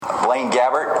Blaine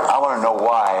Gabbert, I want to know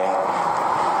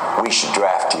why we should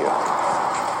draft you.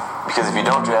 Because if you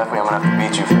don't draft me, I'm going to have to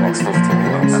beat you for the next 15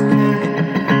 minutes.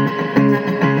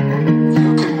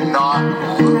 You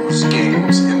cannot lose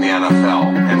games in the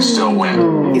NFL and still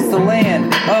win. It's the land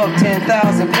of 10,000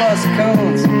 plus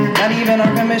cones. Not even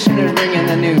our commissioners bringing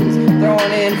the news.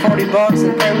 Throwing in $40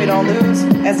 and pray we don't lose.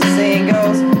 As the saying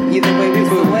goes, either way we lose.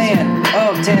 The land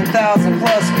of 10,000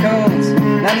 plus cones.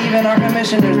 Not even our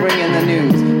commissioners bringing the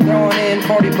news. Throwing in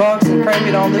 $40 and pray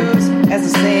we don't lose. As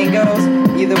the saying goes,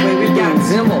 either way we got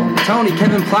Zimmel, Tony,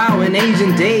 Kevin Plow, and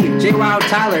Asian Dave, J. Wow,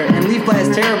 Tyler, and Leaf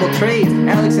Blast Terrible Trades,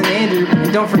 Alex and Andrew,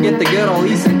 and don't forget the good old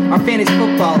Eason, our fantasy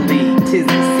football league. 'Tis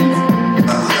the season. Yeah,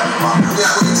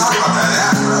 we can talk about that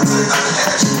after. I'll tell you about the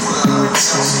edge for the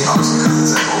Seattle Seahawks because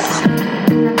it's at home.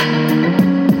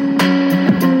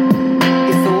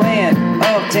 It's the land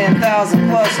of 10,000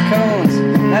 plus cones.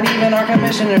 Not even our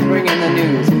commissioners bringing the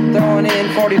news. Throwing in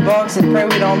 $40 and pray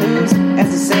we don't lose. As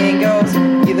the saying goes,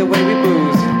 either way we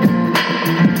booze.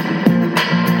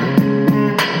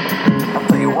 I'll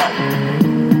tell you what,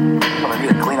 I'm going to need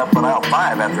to clean up on aisle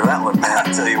 5 after that one, man.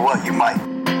 I'll tell you what, you might.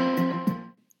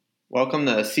 Welcome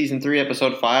to Season 3,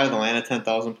 Episode 5 of the Atlanta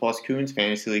 10,000 Plus Coons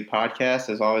Fantasy League Podcast.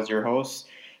 As always, your hosts,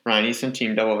 Ryan Eason,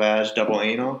 Team Double Vag, Double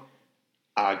Anal.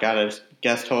 Got a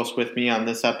guest host with me on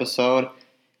this episode.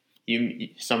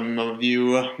 Some of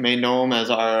you may know him as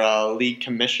our league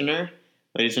commissioner.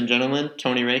 Ladies and gentlemen,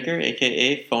 Tony Raker,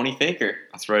 a.k.a. Phony Faker.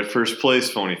 That's right, first place,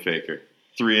 Phony Faker.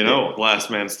 3-0,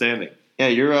 last man standing. Yeah,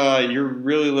 you're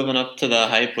really living up to the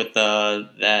hype with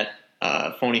that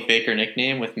Phony Faker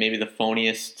nickname, with maybe the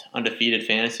phoniest undefeated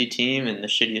fantasy team and the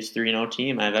shittiest 3-0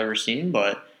 team I've ever seen,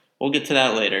 but we'll get to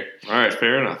that later. All right,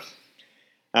 fair enough.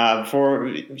 Before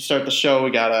we start the show, we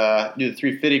got to do the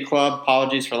 350 Club.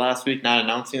 Apologies for last week not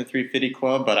announcing the 350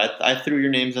 Club, but I threw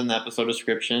your names in the episode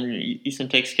description. Easton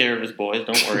takes care of his boys,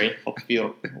 don't worry. Hope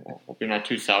you're not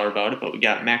too sour about it, but we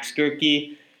got Max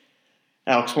Gerke,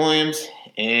 Alex Williams,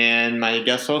 and my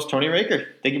guest host, Tony Raker.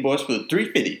 Thank you, boys, for the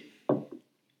 350.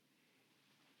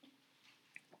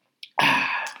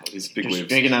 These big Just waves.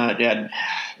 drinking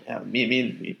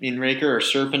me and Raker are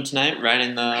surfing tonight,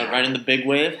 riding the big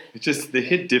wave. It's just, they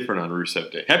hit different on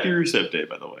Rusev Day. Happy Rusev Day,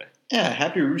 by the way. Yeah,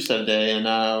 happy Rusev Day. And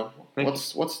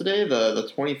what's the day? The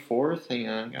 24th? Hang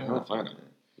on. I'll find it.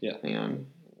 Yeah. Hang on.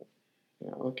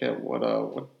 Yeah, look at what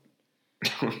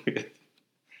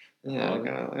yeah, I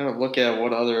gotta look at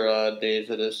what other days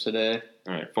it is today.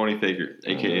 All right, Phony Faker,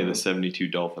 a.k.a. the 72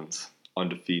 Dolphins,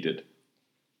 undefeated.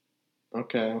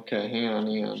 Okay, hang on.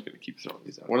 I'm just going to keep throwing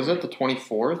these out. What is it, the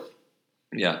 24th?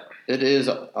 Yeah. It is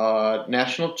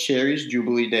National Cherries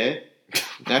Jubilee Day.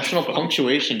 National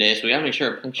Punctuation Day, so we gotta make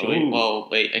sure our punctuation. Ooh. Well,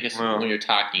 wait, I guess when you're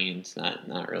talking, it's not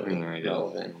really Yeah.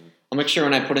 relevant. I'll make sure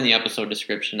when I put in the episode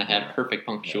description, I have perfect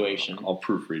punctuation. I'll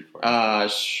proofread for you.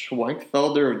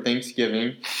 Schwenkfelder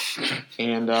Thanksgiving,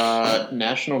 and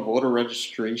National Voter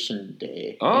Registration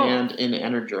Day, and an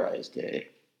Energized Day.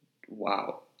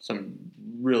 Wow, some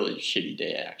really shitty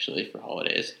day actually for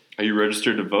holidays. Are you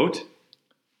registered to vote?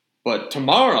 But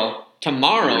tomorrow, the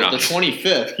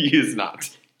 25th. He is not.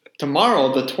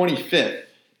 Tomorrow, the 25th.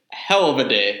 Hell of a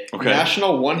day. Okay.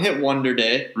 National One Hit Wonder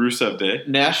Day. Rusev Day.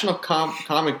 National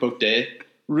Comic Book Day.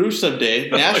 Rusev Day.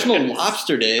 National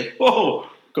Lobster Day. Whoa!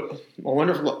 I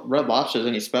wonder if Red Lobster has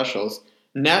any specials.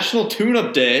 National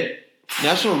Tune-Up Day.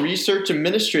 National Research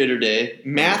Administrator Day.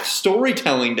 Math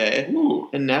Storytelling Day. Ooh.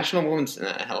 And National Women's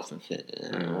Health and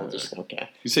Fitness. Okay.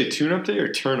 You say tune-up day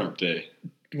or turn-up day?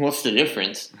 What's the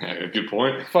difference? Yeah, good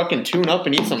point. Fucking tune up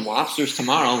and eat some lobsters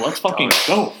tomorrow. Let's fucking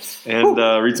go. And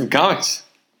read some comics.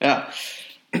 Yeah.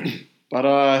 But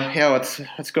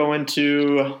let's go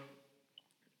into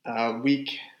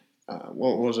week.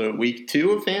 What was it? Week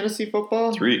 2 of fantasy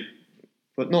football. 3.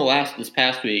 But no, this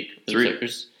past week. 3. It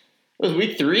was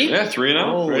week 3. Yeah,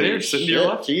 3-0. Right here, sitting to your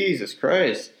left. Jesus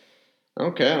Christ.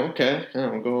 Okay. Yeah,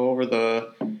 we'll go over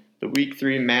the week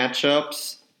 3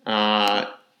 matchups.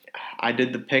 I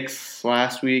did the picks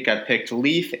last week. I picked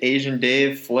Leaf, Asian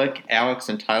Dave, Flick, Alex,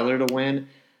 and Tyler to win.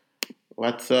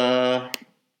 Let's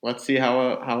see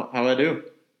how I do.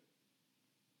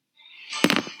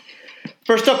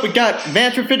 First up, we got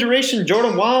Advanced Refrigeration,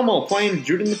 Jordan Walmel playing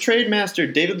Juden the Trade Master,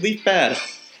 David Leafbad.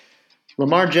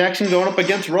 Lamar Jackson going up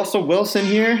against Russell Wilson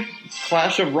here.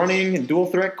 Clash of running dual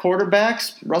threat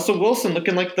quarterbacks. Russell Wilson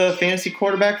looking like the fantasy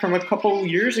quarterback from a couple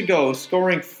years ago,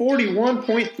 scoring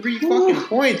 41.3 fucking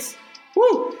points.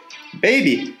 Woo!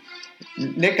 Baby.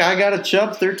 Nick, I got a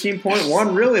Chubb,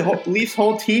 13.1. Really, Leafs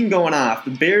whole team going off.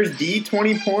 The Bears D,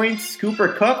 20 points. Cooper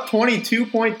Kupp,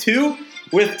 22.2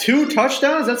 with 2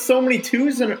 touchdowns. That's so many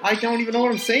twos, and I don't even know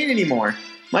what I'm saying anymore.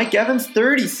 Mike Evans,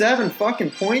 37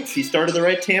 fucking points. He started the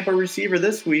right Tampa receiver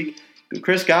this week.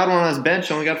 Chris Godwin on his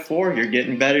bench only got 4. You're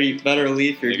getting better,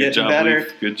 Leaf. You're getting better.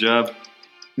 Leaf. Good job.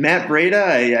 Matt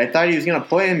Breida, I thought he was going to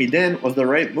play him. He didn't. Was the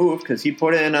right move because he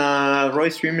put in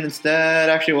Royce Freeman instead.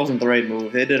 Actually, it wasn't the right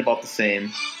move. They did about the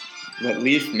same. But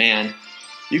Leaf, man,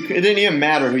 it didn't even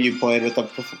matter who you played with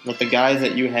the guys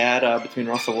that you had between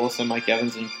Russell Wilson, Mike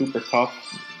Evans, and Cooper Kupp.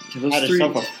 Had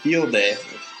yourself a field day.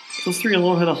 Those 3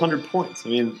 alone had 100 points. I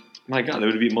mean, my God, they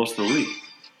would have beat most of the league.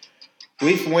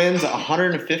 Leaf wins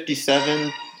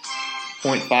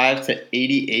 157.5 to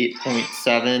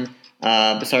 88.7.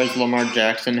 Besides Lamar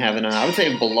Jackson having I would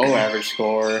say, below average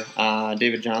score.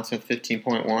 David Johnson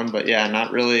 15.1, but yeah,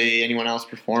 not really anyone else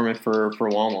performing for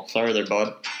Wammel. Sorry there,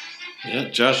 bud. Yeah,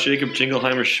 Josh Jacobs,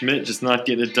 Jingleheimer Schmidt just not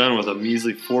getting it done with a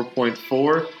measly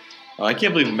 4.4. I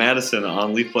can't believe Madison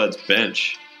on Leafblad's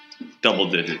bench, double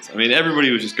digits. I mean, everybody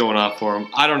was just going off for him.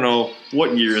 I don't know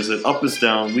what year is it. Up is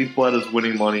down. Leafblad is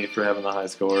winning money for having the high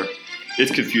score.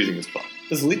 It's confusing as fuck.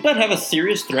 Does Leafblad have a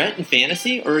serious threat in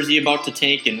fantasy, or is he about to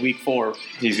tank in week 4?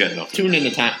 He's got nothing. Tune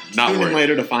in time. Not Tune worried. in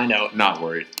later to find out. Not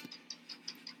worried.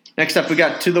 Next up, we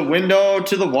got To the Window,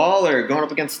 To the Waller, going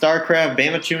up against StarCraft,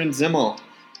 Bamachu, and Zimmel.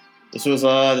 This was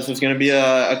going to be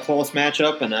a close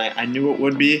matchup, and I knew it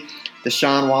would be.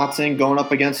 Deshaun Watson going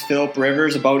up against Phillip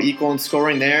Rivers, about equal in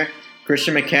scoring there.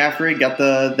 Christian McCaffrey got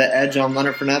the edge on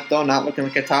Leonard Fournette, though, not looking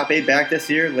like a top 8 back this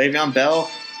year. Le'Veon Bell,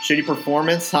 shitty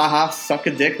performance. Haha, suck a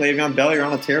dick, Le'Veon Bell. You're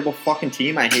on a terrible fucking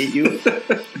team. I hate you.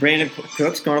 Brandon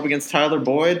Cooks going up against Tyler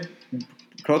Boyd.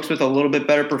 Cooks with a little bit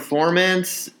better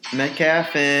performance.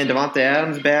 Metcalf and Devontae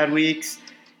Adams bad weeks.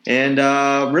 And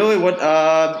really what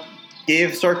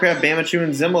gave StarCraft, Bamachu,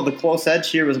 and Zimmel the close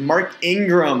edge here was Mark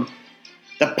Ingram.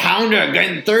 The pounder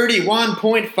getting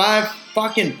 31.5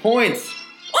 fucking points.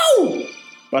 Woo!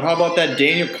 But how about that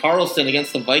Daniel Carlson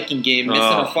against the Viking game, missing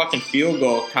a fucking field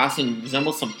goal, costing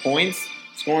Zimmel some points,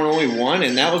 scoring only 1,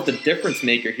 and that was the difference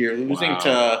maker here, losing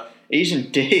to Asian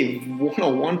Dave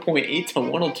 101.8 to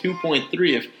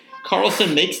 102.3. If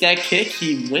Carlson makes that kick,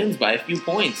 he wins by a few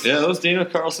points. Yeah, those Daniel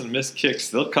Carlson missed kicks,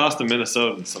 they'll cost the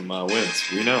Minnesotans some wins.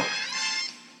 We know.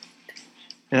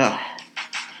 Yeah.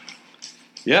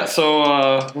 Yeah, so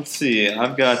let's see.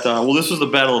 I've got, this was the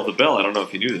Battle of the Bell. I don't know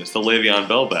if you knew this, the Le'Veon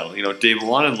Bell battle. You know, Dave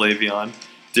wanted Le'Veon,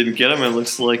 didn't get him. It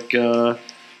looks like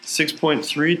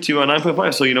 6.3 to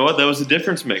 9.5. So you know what? That was the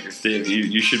difference maker. Dave,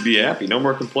 you should be happy. No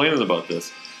more complaining about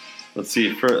this. Let's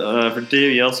see. For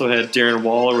Dave, he also had Darren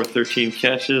Waller with 13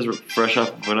 catches, fresh off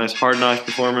of a nice Hard Knocks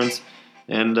performance.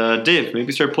 And Dave,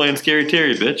 maybe start playing Scary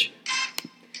Terry, bitch.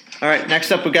 All right,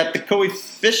 next up we got the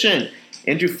coefficient.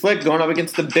 Andrew Flick going up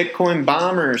against the Bitcoin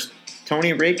Bombers.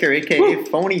 Tony Raker, a.k.a.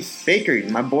 Phony Faker,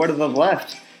 my boy to the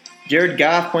left. Jared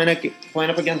Goff playing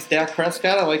up against Dak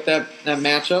Prescott. I like that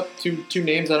matchup. Two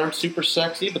names that aren't super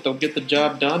sexy, but they'll get the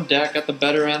job done. Dak got the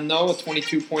better end, though, with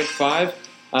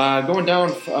 22.5. Going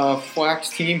down Flack's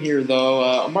team here, though.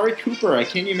 Amari Cooper, I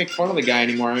can't even make fun of the guy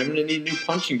anymore. I'm going to need a new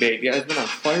punching bait. The guy's been on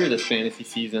fire this fantasy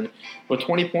season with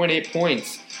 20.8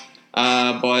 points.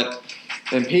 But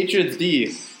then Patriots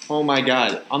D, oh my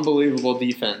God, unbelievable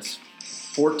defense.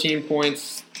 14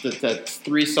 points, that's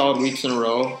 3 solid weeks in a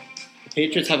row. The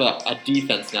Patriots have a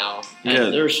defense now,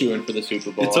 and they're shooing for the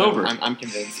Super Bowl. It's over. I'm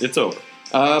convinced. It's over.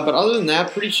 But other than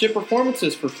that, pretty shit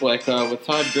performances for Flick. With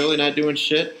Todd Gurley not doing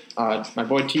shit. My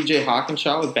boy T.J.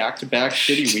 Hawkinshaw with back-to-back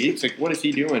shitty weeks. Like, what is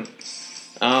he doing?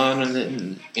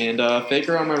 And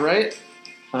Faker on my right.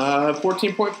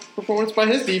 14-point performance by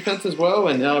his defense as well.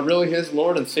 And really his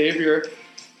Lord and Savior,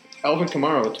 Alvin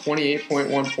Kamara, with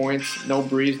 28.1 points. No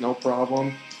breeze, no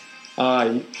problem.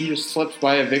 He just slips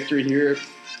by a victory here,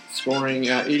 scoring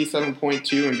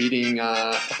 87.2 and beating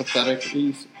a pathetic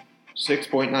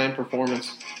 6.9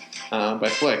 performance by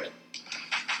Flick.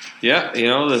 Yeah, you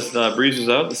know, this Breeze was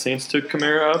out. The Saints took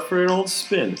Kamara out for an old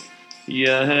spin. He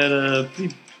had a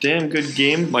pretty damn good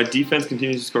game. My defense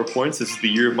continues to score points. This is the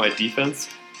year of my defense.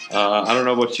 I don't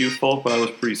know about you, folk, but I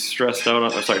was pretty stressed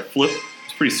out. Flip was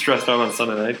pretty stressed out on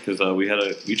Sunday night because we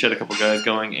each had a couple guys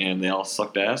going, and they all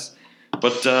sucked ass.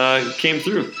 But it came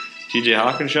through. T.J.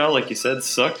 Hawkinshaw, like you said,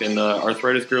 sucked, and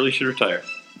Arthritis Gurley should retire.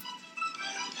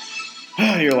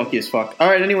 You're lucky as fuck. All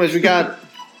right, anyways, we got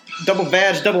double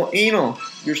badge, double anal.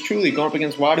 Yours truly going up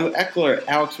against Wadu Eckler,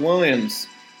 Alex Williams.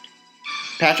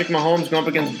 Patrick Mahomes going up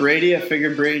against Brady. I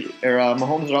figured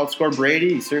Mahomes would outscore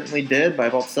Brady. He certainly did by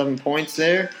about 7 points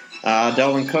there.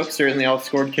 Delvin Cook certainly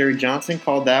outscored Kerry Johnson.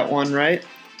 Called that one right.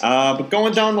 But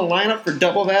going down the lineup for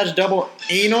double badge, double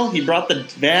anal, he brought the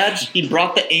badge, he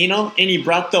brought the anal, and he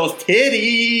brought those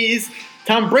titties.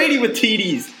 Tom Brady with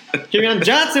titties. Kerryon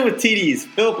Johnson with TDs.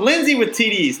 Philip Lindsay with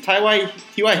TDs.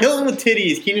 T.Y. Hilton with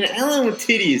titties. Keenan Allen with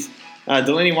titties.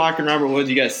 Delaney Walker and Robert Woods,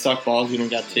 you guys suck balls. You don't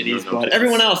got titties. No but titties.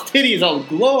 everyone else, titties all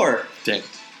galore. Dang.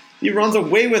 He runs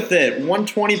away with it.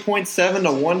 120.7 to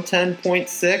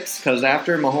 110.6 because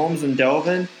after Mahomes and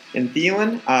Delvin and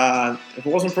Thielen, if it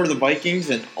wasn't for the Vikings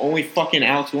and only fucking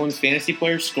Alex Williams fantasy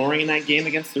players scoring in that game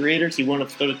against the Raiders, he wouldn't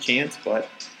have stood a chance. But,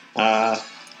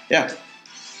 yeah.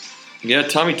 Yeah,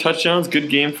 Tommy touchdowns, good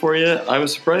game for you. I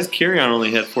was surprised Kerryon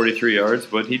only had 43 yards,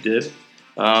 but he did.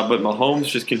 But Mahomes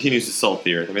just continues to salt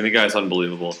the earth. I mean, the guy's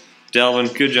unbelievable.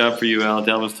 Dalvin, good job for you, Al.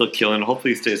 Dalvin's still killing.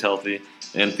 Hopefully he stays healthy.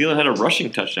 And Thielen had a rushing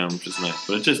touchdown, which is nice,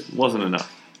 but it just wasn't enough.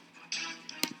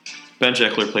 Ben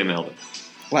Eckler play Melvin.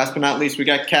 Last but not least, we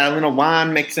got Catalina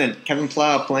Juan Mixon. Kevin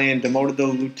Plow playing demoted to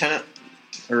lieutenant.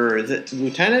 Or is it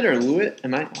lieutenant or Lewitt?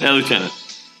 Yeah, Lieutenant.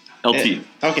 LT. Yeah.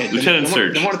 Okay. Lieutenant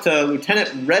Surge. Demoted to Lieutenant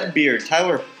Redbeard.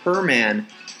 Tyler Herman.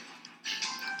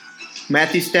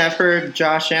 Matthew Stafford.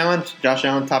 Josh Allen. Josh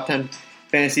Allen, top 10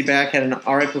 fantasy back, had an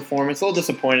alright performance. A little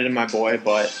disappointed in my boy,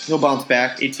 but he'll bounce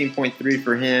back. 18.3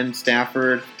 for him.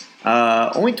 Stafford,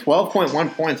 only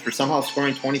 12.1 points for somehow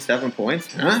scoring 27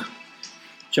 points. Huh?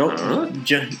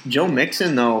 Joe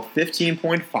Mixon, though,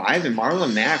 15.5, and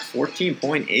Marlon Mack,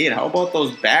 14.8. How about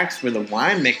those backs for the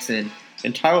wine Mixon?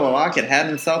 And Tyler Lockett had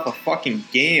himself a fucking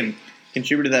game.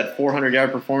 Contributed that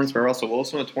 400-yard performance for Russell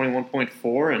Wilson with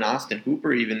 21.4, and Austin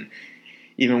Hooper even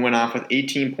went off with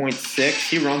 18.6.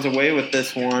 He runs away with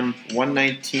this one,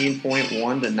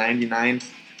 119.1 to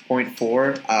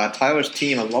 99.4. Tyler's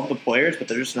team, I love the players, but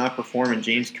they're just not performing.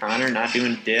 James Conner not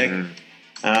doing dick.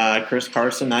 Chris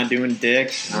Carson not doing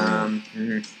dick.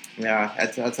 Yeah,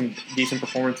 had some decent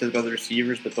performances by the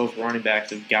receivers, but those running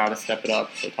backs have got to step it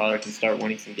up so Tyler can start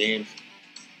winning some games.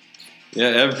 Yeah,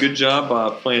 Ev, good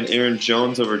job playing Aaron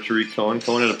Jones over Tariq Cohen.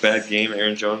 Cohen had a bad game.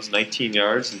 Aaron Jones, 19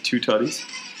 yards and 2 tutties.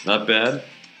 Not bad.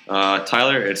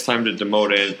 Tyler, it's time to demote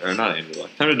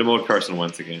time to demote Carson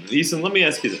Wentz again. Eason, let me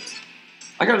ask you this.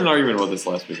 I got an argument about this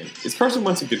last weekend. Is Carson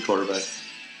Wentz a good quarterback?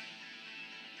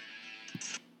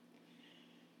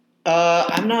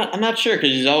 I'm not sure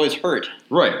because he's always hurt.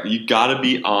 Right. You got to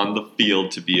be on the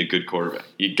field to be a good quarterback.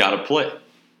 You got to play.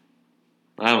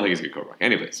 I don't think he's a good quarterback.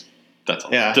 Anyways, that's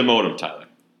all. Yeah. Demote him, Tyler.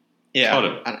 Yeah. Cut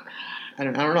him. I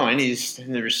don't know. And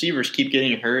the receivers keep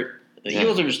getting hurt. The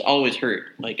Eagles are just always hurt.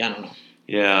 Like, I don't know.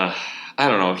 Yeah. I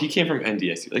don't know. He came from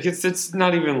NDSU. Like, it's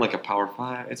not even like a Power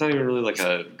 5. It's not even really like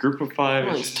a group of 5.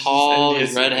 Well, It's he's just tall, NDSU.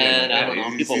 he's redhead. I don't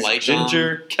know. People He's like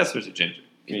ginger. him. Kessler's a ginger.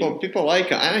 People like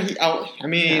him. I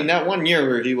mean, that one year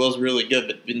where he was really good,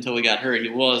 but Until he got hurt, he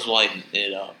was lighting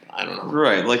it up. I don't know.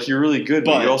 Right. Like, you're really good,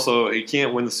 but But- you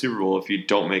can't win the Super Bowl if you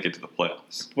don't make it to the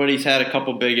playoffs. but he's had a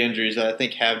couple big injuries that I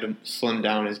think have to slim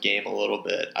down his game a little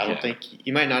bit. I don't think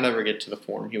he might not ever get to the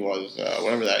form he was,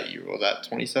 whatever that year was. That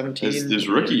 2017? His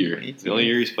rookie year. It's the only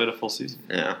year he's played a full season.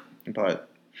 Yeah, but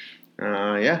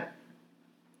yeah.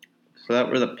 So that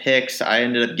were the picks. I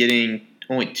ended up getting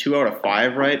only 2 out of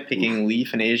 5 right, picking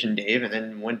Leaf and Asian Dave, and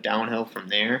then went downhill from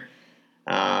there.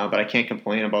 But I can't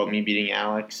complain about me beating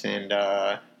Alex, and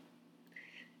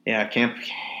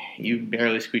you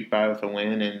barely squeaked by with a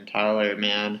win, and Tyler,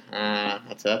 man,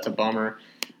 that's a bummer.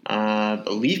 The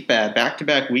Leaf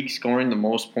back-to-back weeks scoring the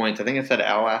most points. I think I said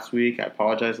Al last week. I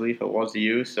apologize, Leaf. It was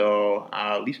you. So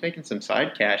Leaf's making some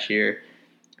side cash here.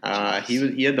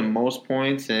 He had the most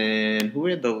points, and who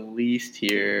had the least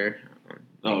here?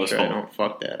 Oh, it was I Falk. don't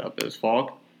fuck that up. It was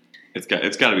Falk. It's got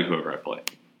to be whoever I play.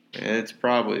 That's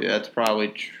probably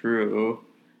true.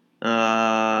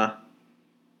 No,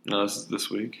 this is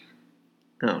this week.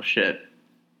 Oh shit.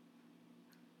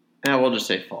 Yeah, we'll just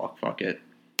say Falk. Fuck it.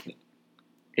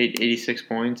 86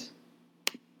 points.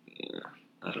 Yeah,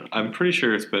 I don't know. I'm pretty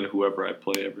sure it's been whoever I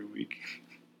play every week.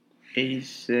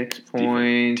 86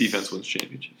 points. Defense wins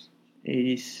championships.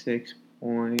 86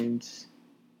 points.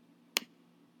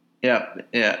 Yeah.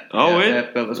 Oh, wait.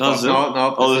 Yep, that was No, Falk. Zip?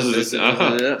 No. Oh, this is it.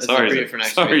 It's Sorry, a preview Zip. for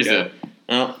next Sorry, week. Zip.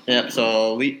 Oh, yep.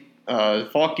 So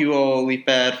Falk, you owe Leaf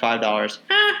Bad $5.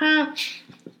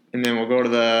 And then we'll go to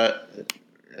the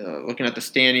looking at the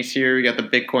standings here. We got the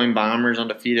Bitcoin Bombers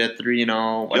undefeated at 3-0.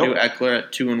 Wadu Eckler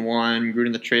at 2-1.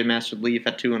 Gruden the Trade Master Leaf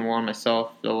at 2-1.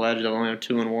 Myself, the Legend of William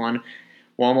 2-1.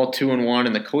 Wamo 2-1,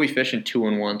 and the Coefficient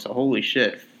 2-1. So holy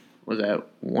shit, was that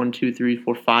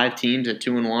 5 teams at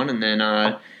 2-1, and then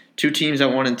 2 teams at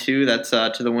 1-2. That's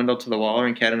to the window to the Waller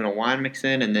and Catamina Wine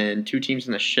Mixin, and then 2 teams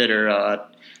in the shitter.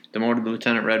 Demoted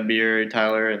Lieutenant Redbeard,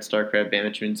 Tyler, and Starcraft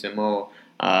Bandage and Simo,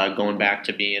 going back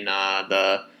to being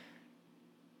the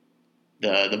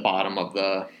bottom of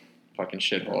the fucking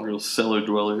shithole. Real cellar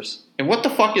dwellers. And what the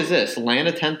fuck is this? Land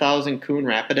of 10,000 Coon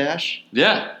Rapidash?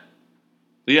 Yeah.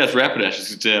 Yeah, it's Rapidash.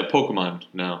 It's Pokemon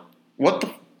now. What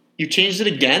the? You changed it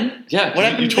again? Yeah, What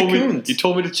happened you to told the me Coons? you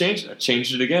told me to change it. I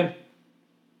changed it again.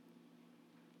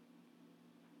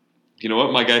 You know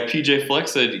what? My guy PJ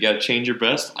Flex said you got to change your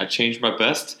best. I changed my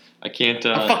best. I can't.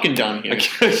 I'm fucking done here.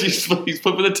 He's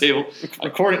flipping the table.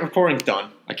 Recording's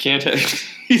done. I can't.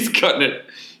 He's cutting it.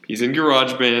 He's in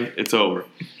GarageBand. It's over.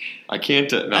 I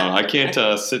can't. I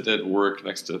can't sit at work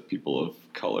next to people of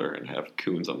color and have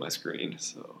Coons on my screen.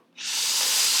 So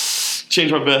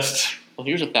change my best. Well,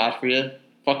 here's a thought for you.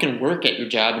 Fucking work at your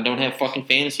job and don't have fucking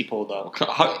fantasy pulled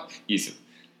up. Ethan,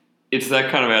 it's that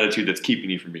kind of attitude that's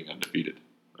keeping you from being undefeated.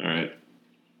 All right.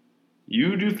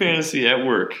 You do fantasy at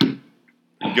work and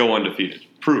go undefeated.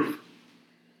 Proof.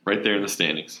 Right there in the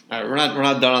standings. All right, we're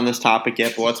not done on this topic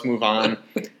yet, but let's move on.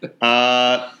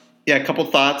 Yeah, a couple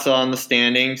thoughts on the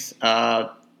standings.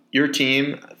 Your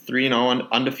team, 3-0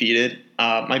 undefeated,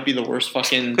 might be the worst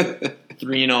fucking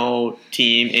 3-0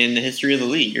 team in the history of the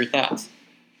league. Your thoughts?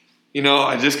 You know,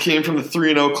 I just came from the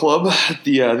 3-0 club at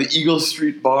the Eagle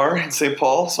Street Bar in St.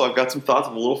 Paul, so I've got some thoughts.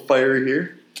 I'm a little fiery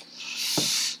here.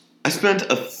 I spent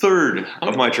a third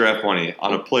of my draft money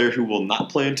on a player who will not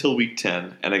play until week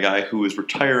 10 and a guy who is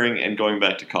retiring and going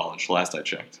back to college, last I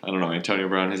checked. I don't know, Antonio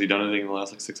Brown, has he done anything in the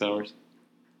last 6 hours?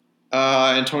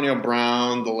 Antonio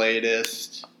Brown, the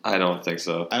latest. I don't think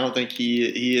so. I don't think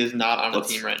he is not on a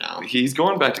team right now. He's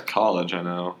going back to college, I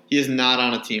know. He is not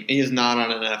on a team. He is not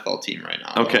on an NFL team right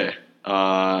now. Okay.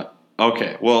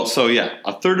 Okay. Well, so yeah,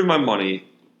 a third of my money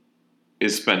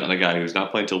is spent on a guy who's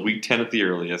not playing until week 10 at the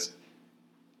earliest,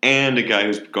 and a guy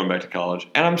who's going back to college,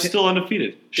 and I'm still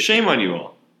undefeated. Shame on you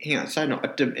all. Hang on, side note.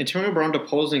 Antonio Brown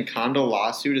deposing condo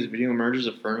lawsuit as video emerges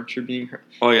of furniture being hurt.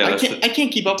 Oh yeah, I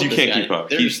can't keep up with you this can't guy. keep up.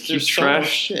 There's He's so much trashed.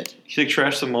 shit. He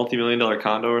trashed some multi-million-dollar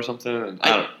condo or something. And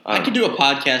I could do a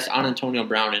podcast on Antonio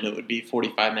Brown and it would be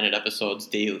 45-minute episodes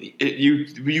daily.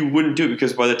 You wouldn't do it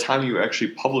because by the time you actually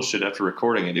published it after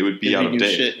recording it, it would be It'd out be of new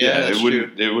date. shit. Yeah, that's it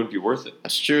wouldn't be worth it.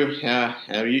 That's true. Yeah.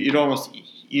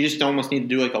 You just almost need to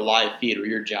do like a live feed where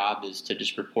your job is to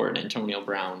just report Antonio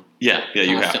Brown. Yeah,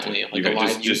 you have to. Constantly, like You a got-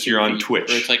 live just YouTube you're on feed Twitch.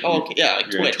 where it's like, oh, okay, yeah, like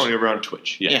You're Twitch. Antonio Brown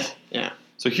Twitch. Yes. Yeah.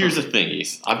 So here's the thing,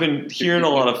 East. I've been hearing a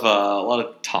lot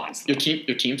of taunts. Your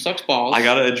team sucks balls. I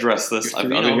gotta address this. You're I've 3-0,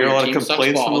 been hearing a your lot of team sucks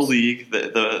complaints from the balls. league,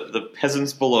 the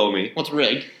peasants below me. What's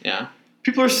rigged? Yeah.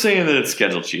 People are saying that it's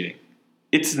schedule cheating.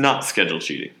 It's not schedule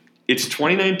cheating. It's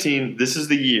 2019. This is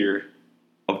the year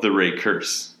of the Ray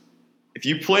curse. If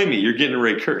you play me, you're getting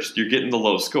Ray cursed. You're getting the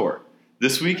low score.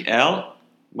 This week, Al,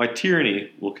 my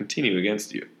tyranny will continue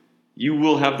against you. You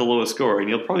will have the lowest score, and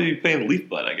you'll probably be paying Leaf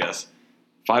Blood, I guess.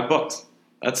 $5.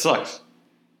 That sucks.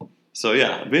 So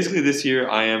yeah, basically this year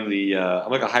I am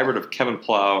I'm like a hybrid of Kevin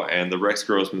Plow and the Rex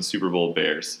Grossman Super Bowl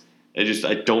Bears.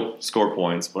 I don't score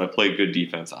points, but I play good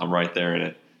defense. I'm right there in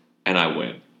it, and I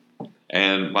win.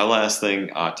 And my last thing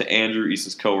to Andrew,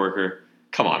 Easton's coworker,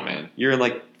 come on, man. You're in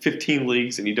like 15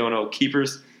 leagues and you don't know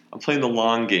keepers. I'm playing the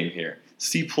long game here.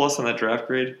 C+ on that draft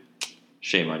grade?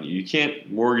 Shame on you. You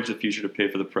can't mortgage the future to pay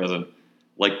for the present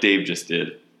like Dave just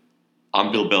did.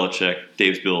 I'm Bill Belichick.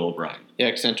 Dave's Bill O'Brien. Yeah,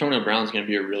 because Antonio Brown's going to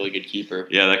be a really good keeper.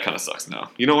 Yeah, that kind of sucks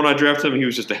now. You know, when I drafted him, he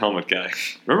was just a helmet guy.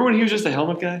 Remember when he was just a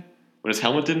helmet guy? When his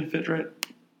helmet didn't fit right?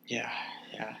 Yeah.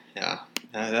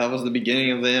 That was the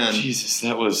beginning of the end. Jesus,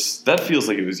 that feels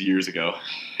like it was years ago.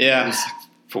 It Yeah. was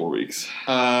 4 weeks.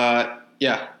 Melvin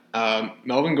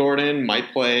Gordon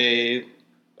might play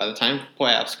by the time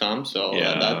playoffs come, so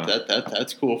Yeah.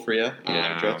 that's cool for you.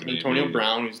 Yeah, Drafted maybe. Antonio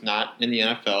Brown, who's not in the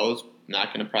NFL, is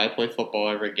not going to probably play football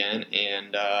ever again,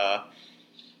 and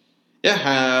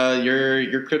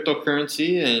your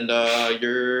cryptocurrency and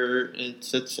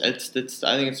it's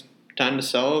I think it's time to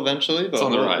sell eventually, but It's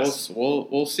on the rise.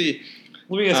 we'll see.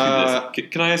 Let me ask you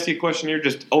this. Can I ask you a question here?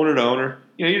 Just owner to owner.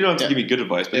 You know, you don't have to Yeah. give me good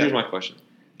advice, but Yeah. here's my question.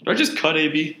 Do I just cut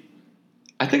AB?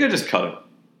 I think I just cut him.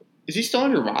 Is he still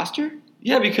on your roster?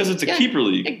 Yeah, because it's a Yeah. keeper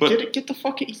league, Hey, but get the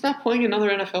fuck. He's not playing another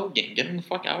NFL game. Get him the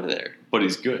fuck out of there.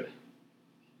 he's good.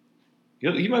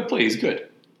 He might play. He's good.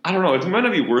 I don't know. It might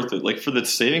not be worth it. Like, for the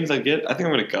savings I get, I think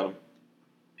I'm going to cut him.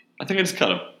 I think I just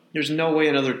cut him. There's no way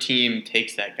another team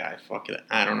takes that guy. Fuck it.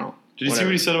 I don't know. Did you see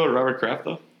what he said about Robert Kraft,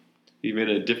 though? He made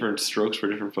a different strokes for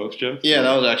different folks joke. Yeah,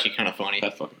 that was actually kind of funny.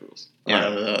 That fucking rules. Yeah,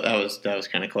 All right. that was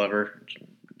kind of clever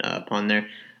pun there.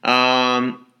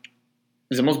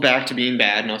 Zimmel's back to being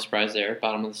bad. No surprise there.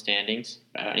 Bottom of the standings.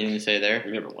 Anything to say there?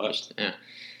 We never left. Yeah.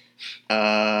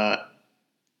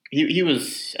 He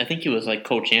was. I think he was like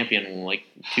co-champion like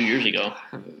 2 years ago.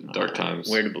 Dark times.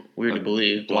 Weird to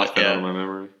believe. Block but, that out of my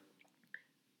memory.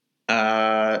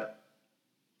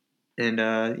 And,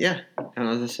 yeah, I don't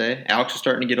know what to say. Alex is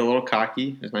starting to get a little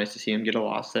cocky. It's nice to see him get a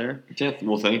loss there. Yeah,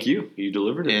 well, thank you. You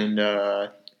delivered it. And,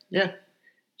 yeah.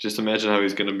 Just imagine how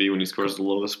he's going to be when he scores the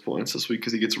lowest points this week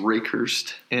because he gets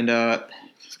Rakehurst. And, I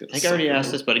think I already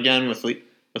asked this, but again, with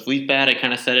Leaf Bad, I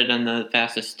kind of said it on the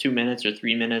fastest 2 minutes or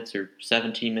 3 minutes or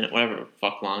 17 minutes, whatever the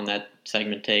fuck long that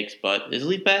segment takes. But is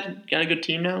Leaf Bad got a good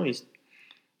team now? He's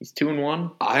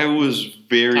 2-1. I was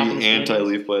very Top of the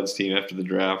anti-Leaf Bad's team after the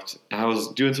draft. I was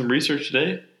doing some research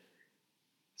today.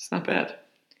 It's not bad.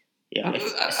 Yeah,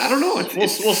 I don't know. We'll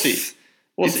see.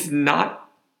 It's not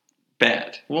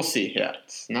bad. We'll see. Yeah,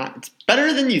 it's not. It's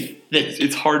better than you think.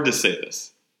 It's hard to say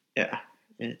this. Yeah,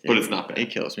 But it's not bad.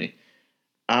 It kills me.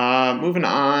 Moving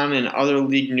on, in other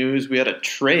league news, we had a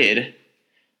trade.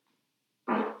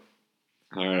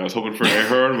 All right, I was hoping for an air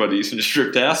horn, but Easton just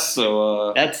stripped ass,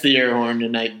 so... That's the air horn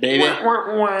tonight, baby.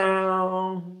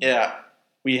 Yeah,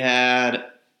 we had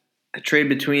a trade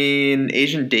between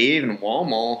Asian Dave and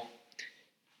Walmall.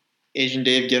 Asian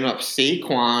Dave giving up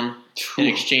Saquon in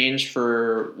exchange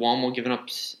for Walmall giving up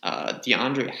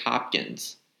DeAndre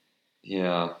Hopkins.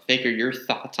 Yeah. Faker, your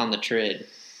thoughts on the trade?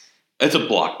 It's a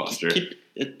blockbuster.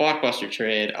 It's a blockbuster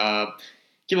trade.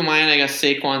 Keep in mind, I guess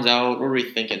Saquon's out. What are we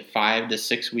thinking? 5 to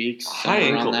 6 weeks,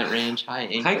 somewhere around that range. High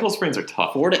ankle sprains are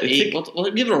tough. 4 to 8.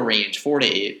 We'll give it a range. 4 to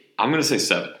 8. I'm going to say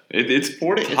 7. It's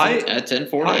 4 to. It's in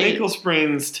 4 to 8. High ankle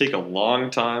sprains take a long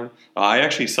time. I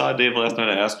actually saw Dave last night.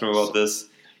 I asked him about this.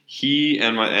 He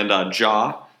and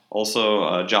Ja.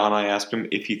 Also, Ja and I asked him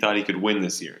if he thought he could win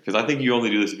this year because I think you only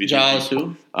do this if you. Ja is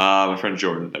who? My friend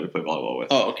Jordan that we play volleyball with.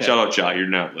 Oh, okay. Shout out Ja. You're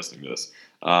not listening to this.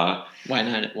 Why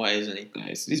not? Why isn't he?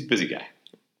 He's a busy guy.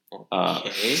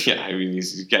 Okay. Yeah, I mean,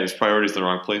 he's got his priorities in the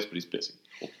wrong place, but he's busy.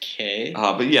 Okay.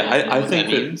 But yeah, I think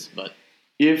that means, but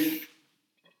if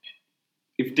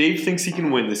Dave thinks he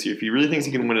can win this year, if he really thinks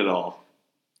he can win it all,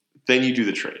 then you do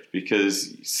the trade because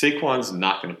Saquon's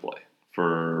not going to play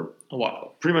for a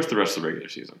while, pretty much the rest of the regular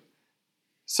season.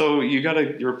 So you got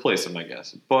to replace him, I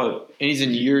guess. But and he's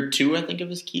in year 2, I think, of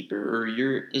his keeper, or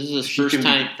this is his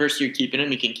first year keeping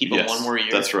him. He can keep him one more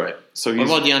year. That's right. So what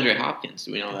about DeAndre Hopkins?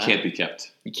 Do we know that? Can't be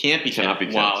kept. He can't be Cannot kept. be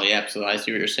kept. Wow, yeah, absolutely. I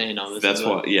see what you're saying. Now that's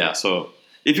why. Yeah. So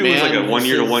if it was like a 1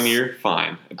 year to 1 year,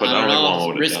 fine. But I don't think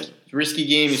Walmart would have done. Risky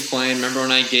game he's playing. Remember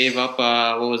when I gave up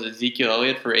what was it, Ezekiel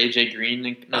Elliott for AJ Green,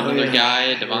 and another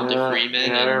guy, Devonta Freeman?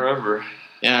 Yeah, I remember.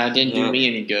 Yeah, it didn't do me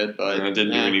any good, but it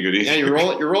didn't do any good either. Yeah,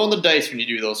 you're rolling the dice when you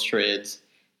do those trades.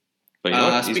 But you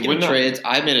know speaking of trades,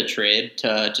 I made a trade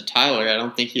to Tyler. I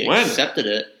don't think he accepted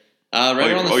it.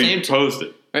 Right around the same you proposed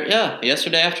it. Right, yeah,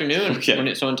 yesterday afternoon. Okay.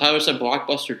 When Tyler said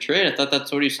blockbuster trade, I thought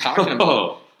that's what he was talking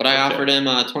about. But I offered him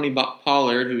Tony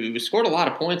Pollard, who scored a lot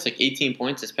of points, like 18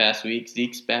 points this past week.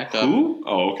 Zeke's backup. Who?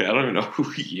 Oh, okay. I don't even know who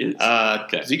he is.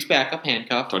 Okay. Zeke's backup,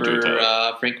 handcuffed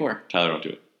for Frank Gore. Tyler, don't do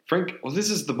it. Frank, well, this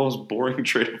is the most boring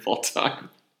trade of all time.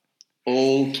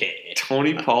 Okay.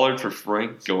 Tony Pollard for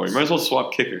Frank Gore. You might as well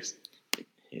swap kickers.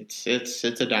 It's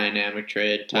a dynamic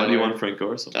trade. Tyler, why do you want Frank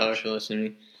Gore so much? Tyler, for listening to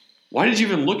me. Why did you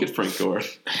even look at Frank Gore?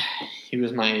 He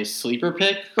was my sleeper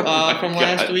pick from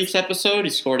last week's episode.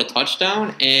 He scored a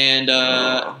touchdown. And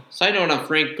side note on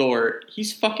Frank Gore,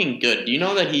 he's fucking good. Do you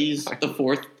know that he's the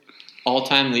 4th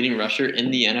all-time leading rusher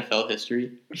in the NFL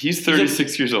history? He's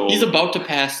 36 years old. He's about to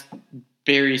pass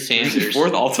Barry Sanders. He's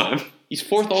 4th all-time. He's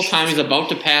 4th all-time. He's about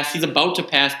to pass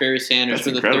Barry Sanders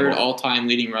for the 3rd all-time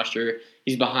leading rusher.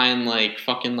 He's behind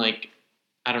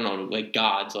I don't know, like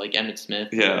gods, like Emmitt Smith.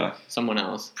 Yeah. Someone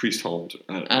else. Priest Holmes.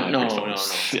 No.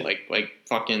 Yeah. Like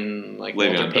fucking like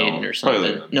Le'Veon Walter Payton Bell. or something.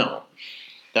 Le'Veon. No.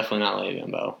 Definitely not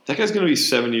Le'Veon Bell. That guy's going to be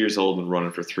 70 years old and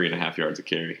running for 3.5 yards a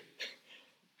carry.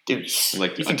 Dude,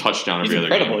 like a touchdown every other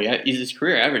incredible. game. Yeah, his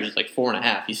career average is like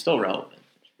 4.5. He's still relevant.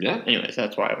 Yeah. Anyways,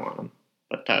 that's why I want him.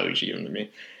 But Tyler, you should give him to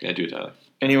me. Yeah, do it, Tyler.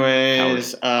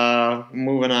 Anyways,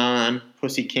 moving on.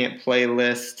 Pussy can't play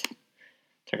list.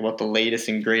 Talk about the latest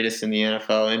and greatest in the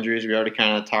NFL injuries. We already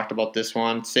kind of talked about this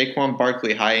one. Saquon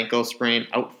Barkley, high ankle sprain,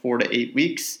 out 4 to 8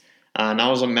 weeks.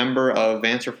 Now as a member of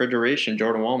Vance Refrigeration,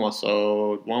 Jordan Walma.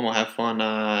 So Walma, have fun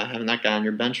having that guy on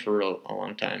your bench for a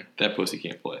long time. That pussy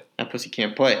can't play.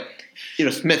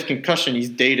 Smith, concussion, he's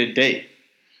day to day.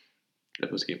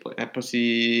 That pussy can't play. That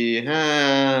pussy,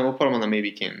 we'll put him on the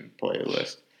maybe can't play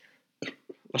list.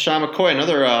 LaShawn McCoy,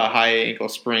 another high ankle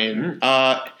sprain.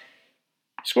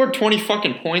 Scored 20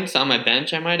 fucking points on my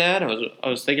bench, I might add. I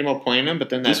was thinking about playing him,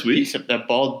 but then that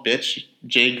bald bitch,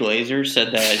 Jay Glazer,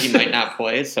 said that he might not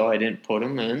play, so I didn't put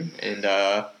him in. And,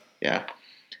 yeah.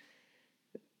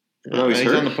 No,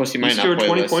 he's on the pussy, might not play. He scored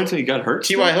 20 points and he got hurt?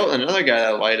 T.Y. Hilton, another guy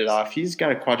that lighted off. He's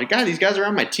got a quadriceps. God, these guys are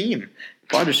on my team.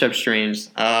 Quadriceps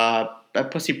strains. That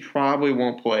pussy probably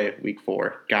won't play week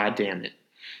 4. God damn it.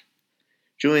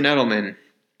 Julian Edelman,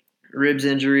 ribs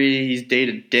injury. He's day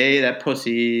to day. That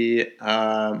pussy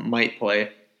might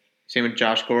play. Same with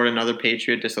Josh Gordon, another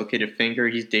Patriot, dislocated finger.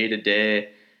 He's day to day.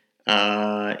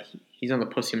 He's on the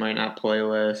pussy might not play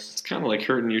list. It's kind of like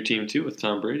hurting your team too with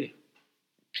Tom Brady.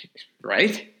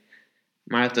 Right?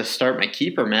 Might have to start my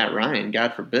keeper, Matt Ryan,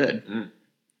 God forbid.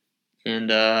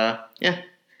 And, yeah,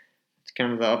 it's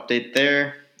kind of the update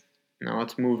there. Now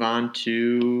let's move on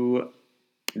to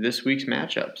this week's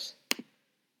matchups.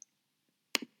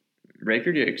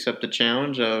 Raker, do you accept the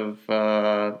challenge of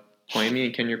playing me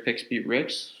and can your picks beat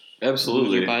Rick's?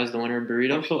 Absolutely. Loser buys the winner of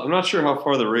burrito? I'm not sure how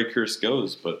far the Ray curse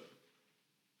goes, but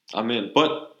I'm in.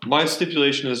 But my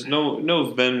stipulation is no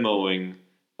Venmoing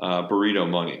burrito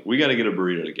money. We got to get a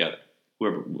burrito together.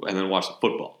 Whoever, and then watch the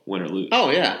football, win or lose. Oh,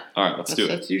 yeah. All right, let's do it.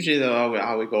 That's usually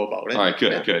how we go about it. All right,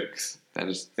 good, Yeah. good.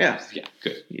 Yeah,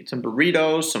 good. Eat some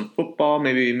burritos, some football,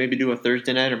 maybe do a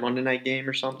Thursday night or Monday night game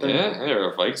or something. Yeah,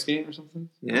 or a Vikes game or something.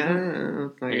 Yeah,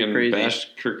 it's not I can crazy.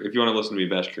 bash Kirk, if you want to listen to me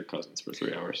bash Kirk Cousins for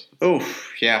 3 hours. Oh,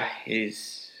 yeah,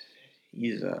 he's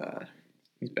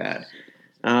bad.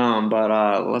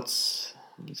 But let's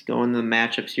go into the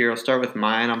matchups here. I'll start with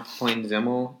mine. I'm playing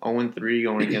Zimmel, 0-3,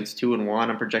 going against 2-1.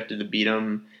 I'm projected to beat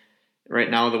him.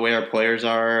 Right now, the way our players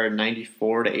are,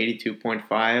 94 to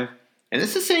 82.5. And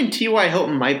this is saying T.Y.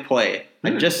 Hilton might play.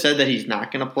 I just said that he's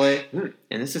not going to play,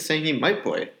 and this is saying he might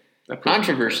play.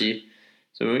 Controversy.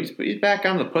 So he's back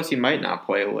on the pussy might not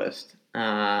play list.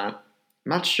 I'm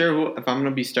not sure if I'm going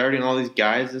to be starting all these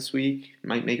guys this week.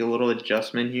 Might make a little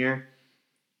adjustment here.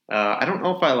 I don't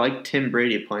know if I like Tim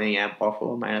Brady playing at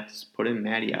Buffalo. Might have to put in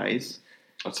Matty Ice.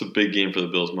 That's a big game for the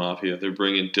Bills Mafia. They're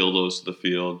bringing dildos to the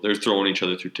field. They're throwing each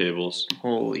other through tables.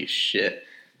 Holy shit.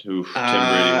 Oof, Tim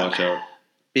Brady, watch out.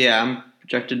 Yeah, I'm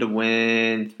projected to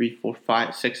win 3, 4,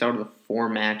 5, 6 out of the 4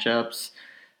 matchups.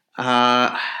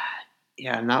 Yeah,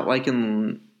 I'm not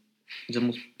liking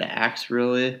Zimmel's backs,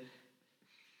 really.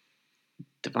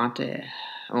 Devontae.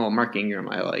 Oh, Mark Ingram,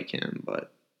 I like him,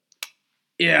 but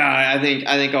yeah, I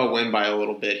think I'll win by a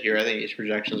little bit here. I think these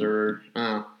projections are.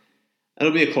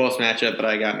 It'll be a close matchup, but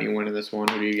I got me winning this one.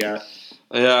 Who do you got?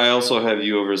 Yeah, I also have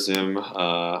you over Zim.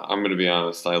 I'm going to be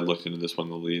honest. I looked into this one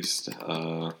the least.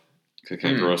 It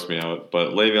kind of grossed me out.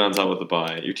 But Le'Veon's out with the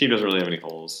bye. Your team doesn't really have any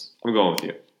holes. I'm going with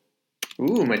you.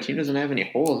 Ooh, my team doesn't have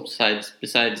any holes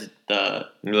besides the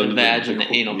vag and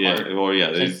the anal part. Well,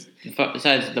 yeah.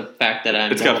 Besides the fact that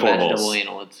I'm it's got 4 holes. double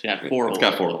anal, it's got 4 holes. It's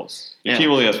got 4 holes. Your team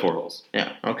only has 4 holes.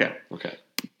 Yeah, okay. Okay.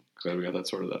 Glad we got that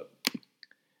sorted out.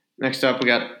 Next up, we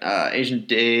got Asian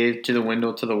Dave to the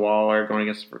window to the Waller going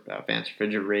against Advanced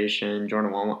Refrigeration.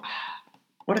 Jordan Walmart.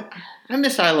 I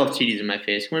miss I Love TDs in my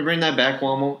face. Can we bring that back,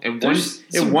 Walmart?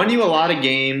 It won you a lot of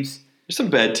games. There's some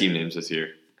bad team names this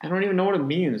year. I don't even know what it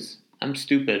means. I'm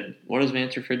stupid. What does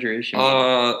Advanced Refrigeration mean?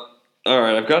 All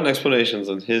right, I've gotten explanations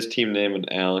on his team name and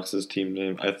Alex's team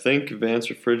name. I think Advanced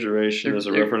Refrigeration is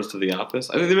a reference to The Office.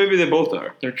 I think maybe they both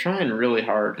are. They're trying really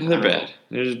hard. They're bad.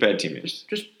 They're just bad team names.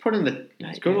 Just put in the.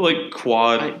 Let's go to like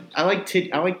Quad. I like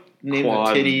naming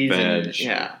Quad the titties. veg. And,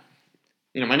 yeah.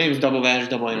 You know, my name is Double Vag,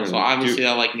 Double Anal, so obviously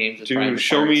I like names.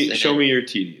 Show me your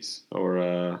TDs or.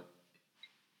 I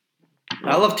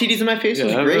Love TDs in my face. It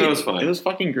was great. That was fine. It was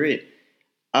fucking great.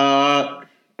 But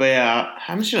yeah,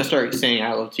 I'm just gonna start saying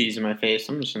I Love TDs in my face.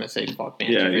 I'm just gonna say fuck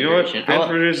Advanced Refrigeration. You know what? Advanced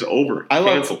Refrigeration is over.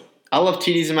 Cancel. I love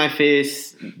TDs in my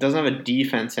face. Doesn't have a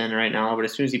defense in right now, but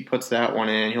as soon as he puts that one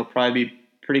in, he'll probably be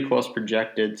pretty close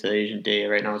projected to Asian Day.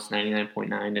 Right now it's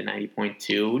 99.9 to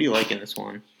 90.2. What do you like in this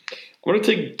one? I'm going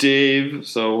to take Dave.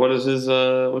 So what is his,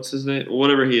 what's his name?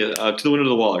 Whatever he is. To the window to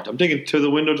the Waller. I'm taking to the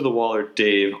window to the Waller,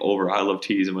 Dave, over I Love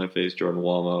TDs in my face, Jordan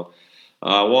Walmo.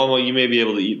 Walmo, you may be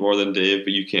able to eat more than Dave,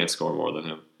 but you can't score more than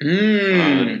him.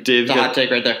 Dave's That's a hot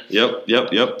take right there.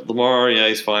 Yep. Lamar, yeah,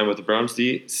 he's fine with the Browns.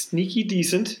 Sneaky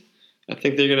decent. I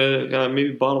think they're going to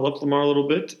maybe bottle up Lamar a little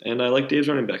bit, and I like Dave's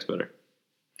running backs better.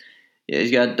 Yeah,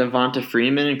 he's got Devonta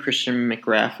Freeman and Christian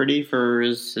McCaffrey for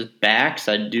his backs.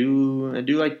 I do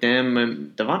like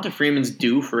them. Devonta Freeman's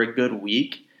due for a good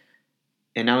week,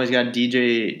 and now he's got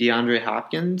DeAndre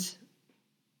Hopkins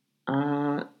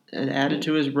added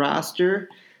to his roster,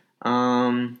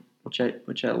 which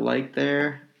I like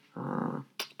there.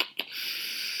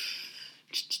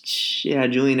 Yeah,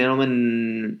 Julian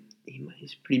Edelman,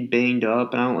 he's pretty banged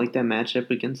up, and I don't like that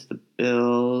matchup against the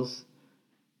Bills.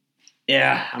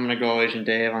 Yeah, I'm going to go Asian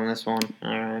Dave on this one.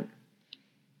 All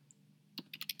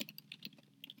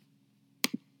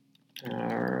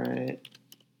right.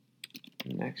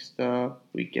 Next up,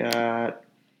 we got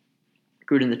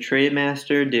Gruden the Trade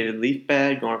Master, David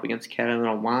Leafbad going up against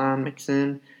Catalina Juan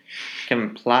Mixon,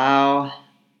 Kevin Plow.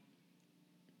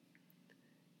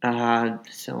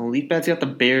 So Leafbat's got the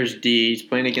Bears D. He's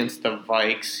playing against the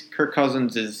Vikes. Kirk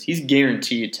Cousins he's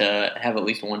guaranteed to have at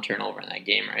least one turnover in that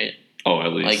game, right? Oh,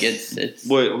 at least. Like it's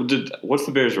What's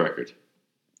the Bears' record?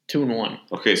 2-1.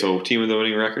 Okay, so team with the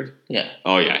winning record? Yeah.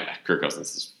 Oh, yeah. Kirk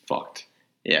Cousins is fucked.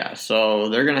 Yeah, so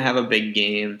they're going to have a big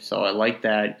game, so I like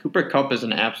that. Cooper Kupp is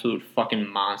an absolute fucking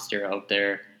monster out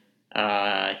there.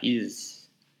 I think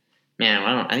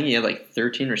he had like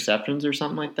 13 receptions or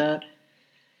something like that.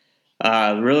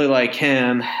 Really like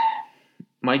him.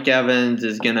 Mike Evans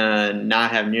is going to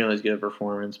not have nearly as good a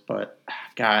performance, but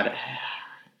God,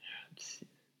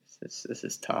 this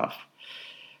is tough.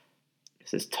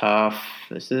 This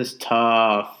is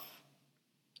tough.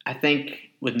 I think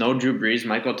with no Drew Brees,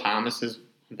 Michael Thomas's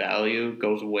value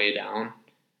goes way down,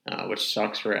 which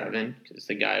sucks for Evan because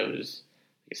the guy was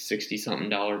a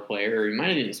 $60-something player. He might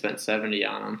have even spent $70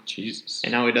 on him. Jesus.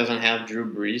 And now he doesn't have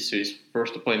Drew Brees, so he's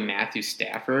forced to play Matthew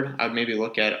Stafford. I'd maybe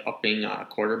look at upping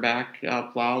quarterback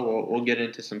plow. We'll get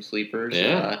into some sleepers.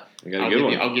 Yeah,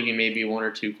 I'll give you maybe one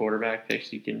or two quarterback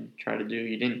picks you can try to do.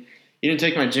 You didn't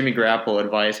take my Jimmy Garoppolo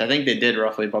advice. I think they did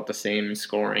roughly about the same in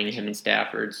scoring, him and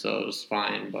Stafford, so it was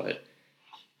fine. But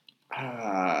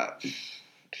I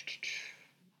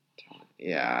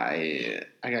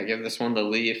gotta give this one to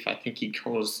Leaf. I think he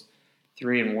goes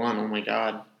 3-1. Oh my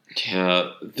God.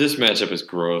 Yeah, this matchup is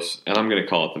gross, and I'm gonna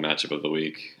call it the matchup of the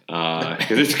week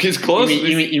because it's close.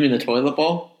 You mean the toilet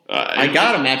bowl? I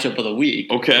got a matchup of the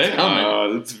week. Okay,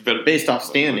 it's based off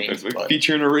standings.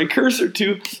 Featuring a Ray Curse or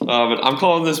two. But I'm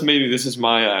calling this, maybe this is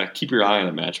my keep your eye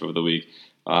on the matchup of the week.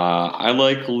 I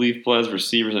like Leaf Pled's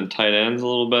receivers and tight ends a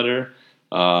little better.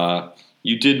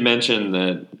 You did mention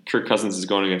that Kirk Cousins is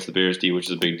going against the Bears D, which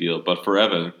is a big deal. But for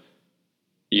Evan,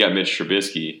 you got Mitch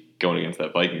Trubisky going against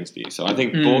that Vikings D. So I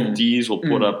think both Ds will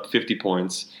put up 50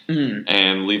 points,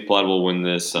 and Leaf Blood will win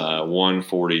this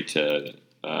 140 to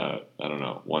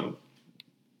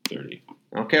 130.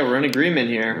 Okay, we're in agreement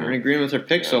here. We're in agreement with our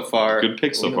picks so far. Good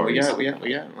picks so far. We got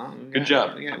good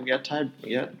job. We got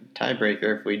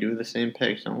tiebreaker if we do the same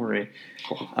picks. Don't worry.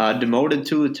 Demoted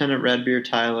to Lieutenant Redbeard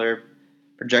Tyler,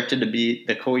 projected to beat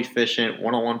the coefficient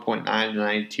 101.9 to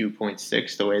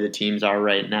 92.6. The way the teams are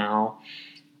right now.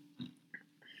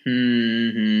 I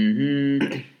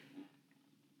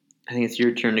think it's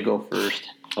your turn to go first.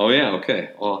 Oh, yeah, okay.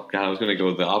 Well, God, I was going to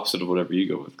go the opposite of whatever you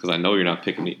go with because I know you're not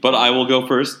picking me. But I will go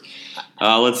first.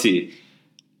 Let's see.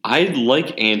 I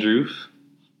like Andrew.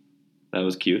 That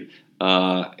was cute.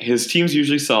 His team's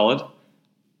usually solid,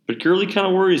 but Gurley kind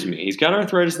of worries me. He's got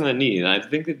arthritis in that knee, and I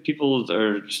think that people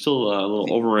are still a little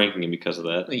overranking him because of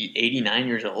that. He's 89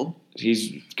 years old.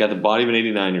 He's got the body of an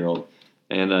 89-year-old.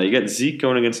 And you got Zeke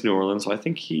going against New Orleans, so I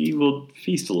think he will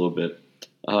feast a little bit.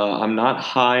 I'm not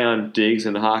high on Diggs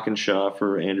and Hawkinshaw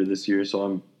for Andrew this year, so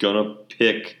I'm going to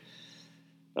pick,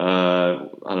 I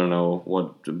don't know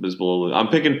what is below. I'm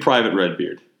picking Private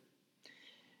Redbeard.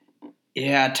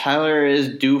 Yeah, Tyler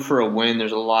is due for a win.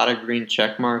 There's a lot of green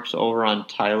check marks over on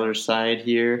Tyler's side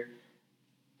here.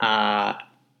 And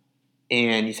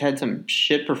he's had some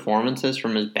shit performances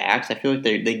from his backs. I feel like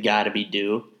they got to be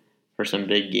due for some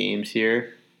big games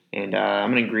here. And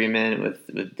I'm in agreement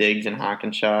with Diggs and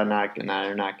Hawkinshaw.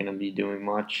 They're not going to be doing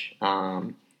much.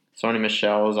 Sony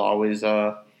Michel is always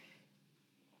a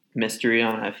mystery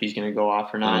on if he's going to go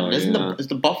off or not. Is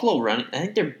the Buffalo run? I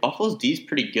think Buffalo's D is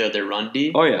pretty good. Their run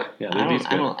D. Oh yeah.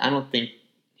 I don't think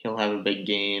he'll have a big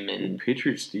game. And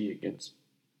Patriots D against.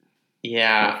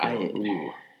 Yeah,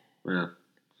 yeah.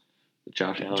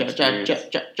 Josh Allen.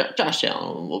 Josh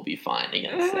Allen will be fine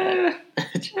against that.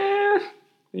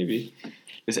 Maybe.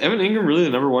 Is Evan Ingram really the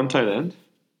number one tight end?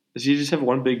 Does he just have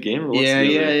one big game? Or Yeah.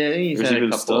 He's or has had he a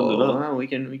been stunned couple. it up? We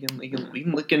can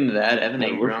look into that. Evan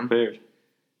Ingram. We're prepared.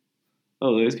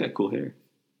 Oh, he's got cool hair.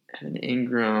 Evan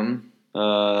Ingram.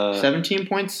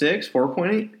 17.6,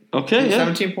 4.8. Okay, yeah.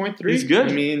 17.3. He's good.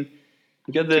 I mean,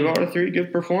 you got the 2 out of 3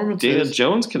 good performances. Daniel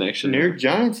Jones connection. New York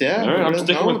Giants, yeah. All right, I'm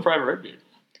sticking with Private Redbeard.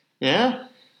 Yeah.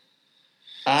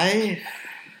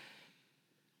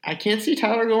 I can't see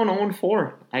Tyler going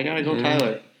 0-4. I gotta go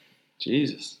Tyler.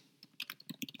 Jesus.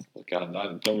 God,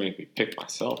 don't make me pick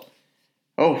myself.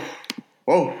 Oh.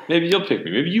 Whoa. Maybe you'll pick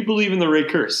me. Maybe you believe in the Ray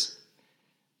Curse.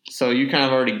 So you kind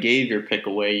of already gave your pick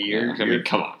away.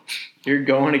 Come on. You're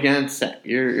going against.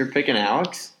 You're picking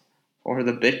Alex or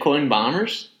the Bitcoin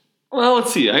Bombers. Well,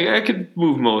 let's see. I could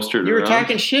move Mostert around. You were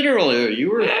talking shit earlier.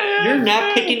 You're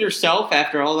not picking yourself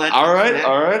after all that. All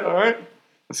right.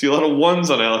 I see a lot of ones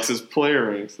on Alex's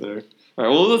player ranks there. All right.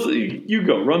 Well, you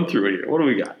go. Run through it here. What do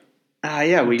we got?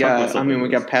 Yeah, we Talk about got. I something mean, we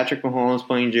like got Patrick Mahomes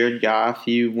playing Jared Goff.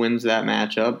 He wins that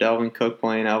matchup. Dalvin Cook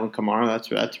playing Alvin Kamara.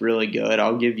 That's really good.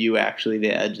 I'll give you actually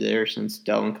the edge there since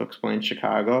Dalvin Cook's playing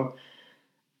Chicago.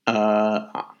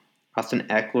 Austin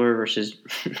Eckler versus.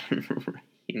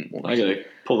 I gotta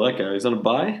pull that guy. He's on a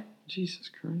bye. Jesus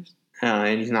Christ.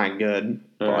 And he's not good.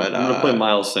 All right, But I'm gonna play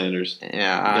Miles Sanders.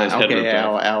 yeah, Guy's head okay. ripped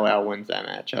off. Al wins that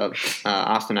matchup.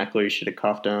 Austin Eckler, you should have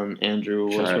cuffed him. Andrew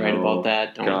was I right know. about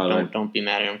that. God, I Don't be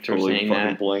mad at him for Totally saying fucking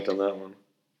that. blanked on that one.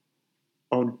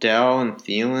 Odell and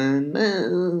Thielen.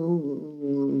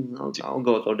 I'll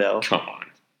go with Odell. Come on.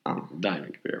 Oh. Not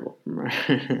even comparable.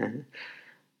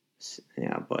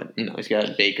 Yeah, but he's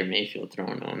got Baker Mayfield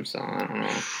throwing to him, so I don't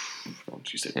know.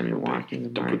 Don't you say Sammy Watkins.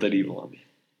 Don't put that evil on me.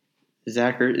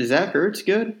 Zach Ertz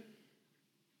good?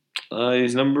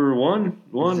 He's number one.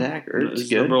 Zach Ertz He's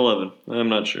good? number 11. I'm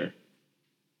not sure.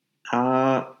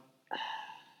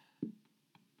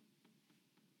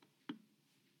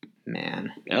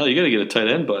 Man. Al, you got to get a tight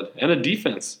end, bud, and a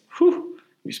defense. Whew.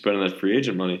 You spending that free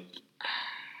agent money.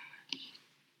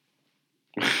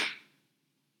 What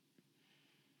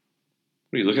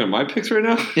are you looking at my picks right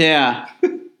now? Yeah.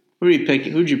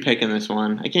 Who'd you pick in this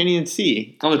one? I can't even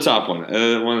see. On the top one.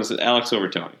 One is Alex over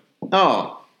Tony.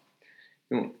 Oh.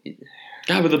 God,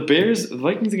 but the Bears, the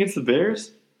Vikings against the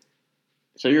Bears?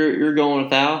 So you're going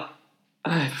with Al?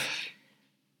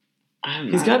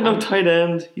 He's got no tight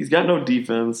end. He's got no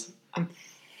defense.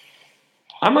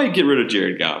 I might get rid of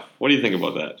Jared Goff. What do you think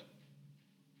about that?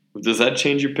 Does that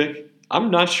change your pick?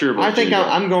 I'm not sure about I think Jared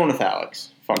Goff. I'm going with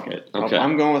Alex. Fuck it. Okay.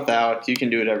 I'm going with Alex. You can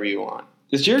do whatever you want.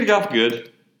 Is Jared Goff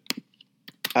good?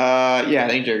 Yeah, I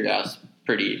think Jared Goff's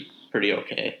pretty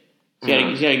okay. He's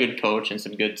got a good coach and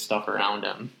some good stuff around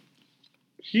him.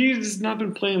 He's not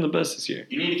been playing the best this year.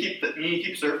 You need to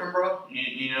keep surfing, bro.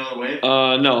 You know the wave.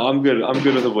 No, I'm good. I'm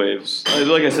good with the waves.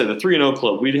 Like I said, the 3-0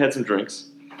 club. We had some drinks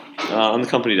on the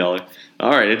company dollar.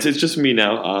 All right, it's just me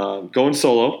now. Going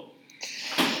solo.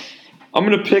 I'm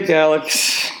gonna pick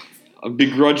Alex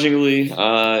begrudgingly.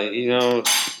 I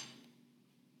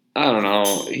don't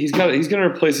know. He's gonna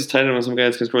replace his tight end with some guy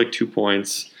that's gonna score like 2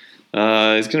 points.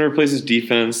 He's gonna replace his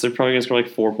defense. They're probably gonna score like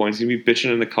 4 points. He's gonna be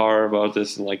bitching in the car about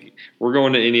this and like we're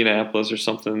going to Indianapolis or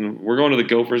something. We're going to the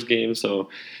Gophers game, so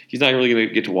he's not really gonna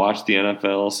get to watch the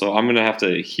NFL. So I'm gonna have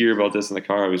to hear about this in the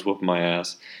car. He's whooping my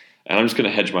ass, and I'm just gonna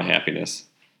hedge my happiness.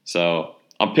 So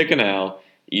I'm picking Al.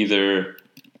 Either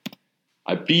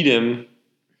I beat him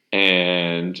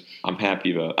and I'm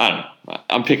happy about. I don't know.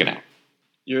 I'm picking Al.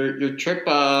 Your trip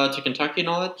to Kentucky and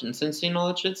all that, and Cincy and all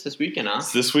that shit's this weekend, huh?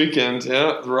 It's this weekend,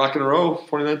 yeah. The Rock and Roll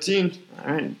 2019. All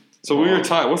right. So we were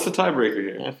tied. What's the tiebreaker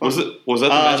here? Yeah, Was that the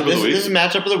matchup of the week? This is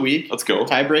matchup of the week. Let's go.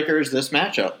 Tiebreaker is this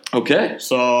matchup. Okay.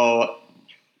 So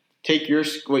take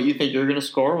what you think you're going to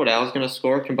score, what Al's going to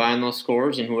score, combine those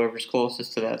scores, and whoever's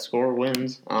closest to that score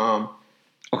wins.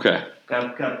 Okay.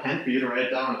 Got a pen for you to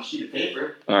write down on a sheet of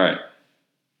paper. All right.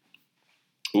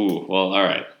 Ooh. Well. All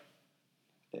right.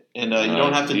 And you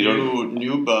don't have to do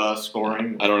noob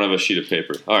scoring. I don't have a sheet of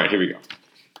paper. All right. Here we go.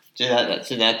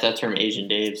 That's from Asian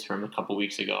Dave's from a couple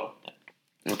weeks ago.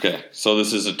 Okay. So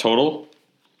this is a total.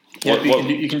 Yeah,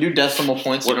 you can do decimal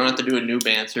points. You don't have to do a noob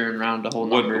answer and round to whole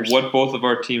numbers. What both of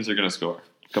our teams are going to score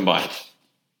combined?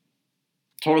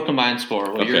 Total combined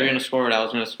score. What Okay. you're going to score, what I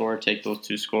was going to score. Take those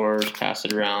two scores, pass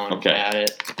it around, Okay. add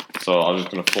it. So I'm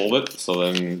just going to fold it. So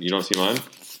then you don't see mine,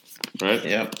 right?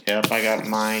 Yep. I got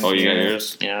mine. Oh, you got here.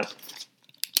 yours? Yep.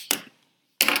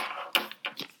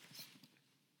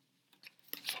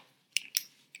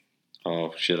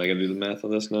 Oh shit! I got to do the math on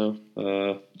this now.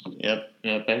 Yep.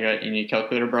 I got. You need a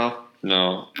calculator, bro?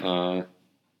 No.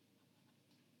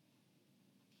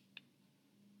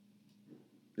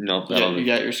 No. You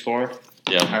got your score?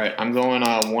 Yeah. All right. I'm going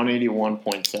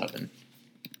 181.7.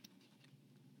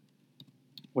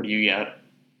 What do you got?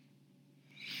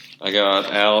 I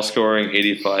got Al scoring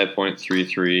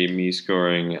 85.33, me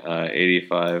scoring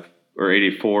 85 or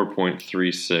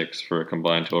 84.36 for a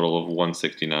combined total of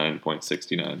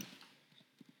 169.69.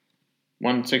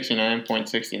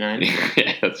 169.69.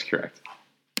 Yeah, that's correct.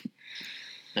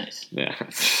 Nice. Yeah, I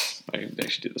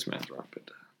actually did this math wrong, but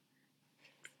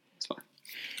it's fine.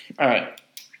 All right.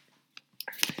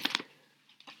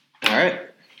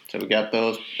 So we got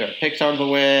those picks out of the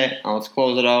way. Let's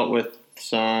close it out with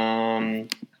some.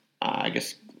 I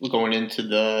guess we're going into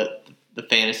the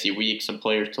fantasy week. Some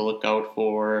players to look out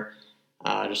for.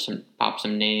 Just pop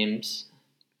some names.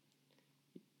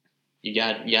 You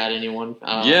got anyone?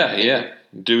 Yeah.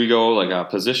 Do we go like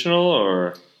positional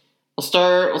or? We'll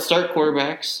start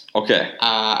quarterbacks. Okay.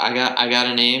 I got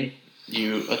a name.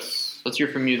 Let's hear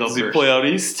from you though. Does he first. play out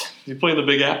east? Does he play in the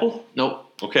Big Apple? Nope.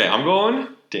 Okay, I'm going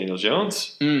Daniel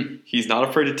Jones. Mm. He's not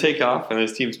afraid to take off, and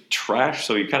his team's trash,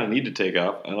 so you kind of need to take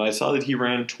off. And I saw that he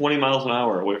ran 20 miles an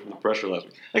hour away from the pressure last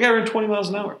week. That guy ran 20 miles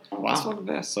an hour. Wow. That's fucking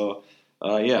fast. So,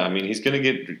 yeah, I mean, he's going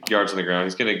to get yards on the ground.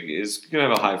 He's going to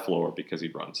have a high floor because he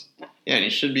runs. Yeah, and he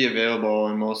should be available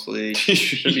in most leagues. He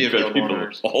should be available in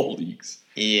ours. all leagues.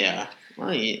 Yeah.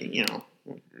 Well, you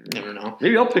never know.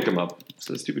 Maybe I'll pick him up. It's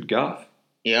a stupid Goff.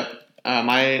 Yep.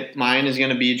 Mine is going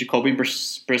to be Jacoby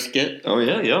Brisket. Oh,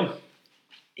 yeah.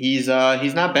 He's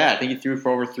not bad. I think he threw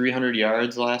for over 300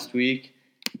 yards last week.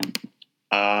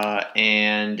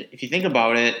 And if you think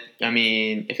about it, I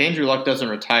mean, if Andrew Luck doesn't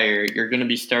retire, you're going to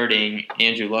be starting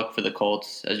Andrew Luck for the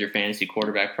Colts as your fantasy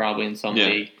quarterback probably in some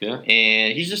league. Yeah.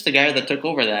 And he's just the guy that took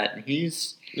over that. And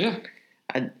he's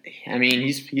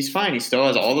fine. He still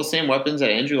has all the same weapons that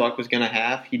Andrew Luck was going to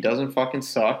have. He doesn't fucking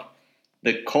suck.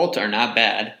 The Colts are not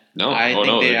bad. No, I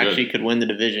think they they're actually good. could win the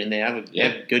division. They have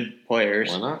good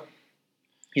players. Why not?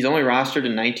 He's only rostered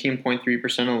in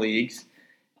 19.3% of leagues.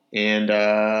 And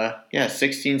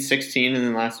 16-16, and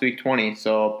then last week 20.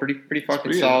 So pretty fucking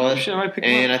pretty good. solid. Shit, I might pick him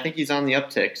And up. I think he's on the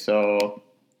uptick. So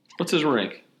What's his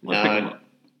rank? Might pick him up.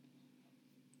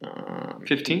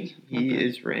 15th? he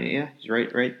is right. He's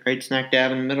right smack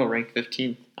dab in the middle, ranked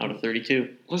 15th out of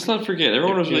 32. Let's not forget,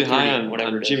 everyone was really 15, high 30, whatever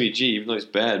on it is. Jimmy G, even though he's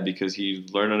bad because he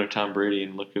learned under Tom Brady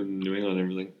and looked in New England and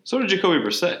everything. So did Jacoby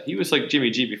Brissett. He was like Jimmy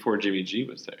G before Jimmy G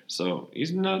was there. So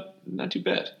he's not too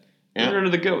bad. Yeah. He's under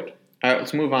the GOAT. All right,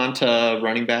 let's move on to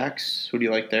running backs. Who do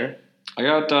you like there? I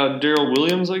got Darrell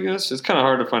Williams, I guess. It's kind of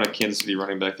hard to find a Kansas City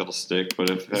running back that'll stick, but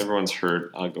if everyone's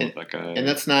hurt, I'll go with that guy. And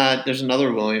that's not. There's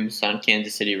another Williams on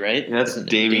Kansas City, right? That's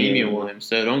Damian. Williams.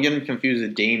 So don't get him confused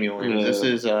with Damian Williams. Yeah. This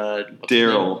is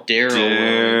Darrell.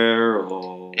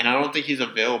 Darrell. And I don't think he's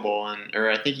available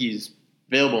I think he's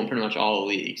available in pretty much all the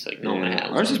leagues. Like no one has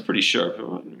him. Ours is pretty sharp.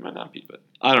 It might not be, but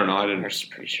I don't know. Ours is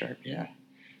pretty sharp. Yeah.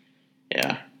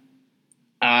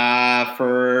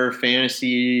 For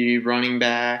fantasy running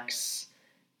backs,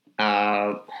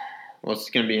 it's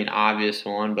going to be an obvious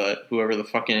one, but whoever the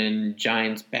fucking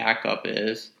Giants backup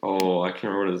is. Oh, I can't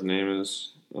remember what his name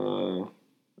is. I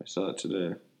saw it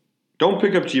today. Don't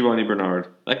pick up Giovanni Bernard.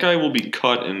 That guy will be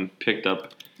cut and picked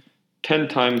up 10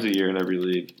 times a year in every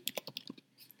league.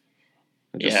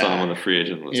 I just saw him on the free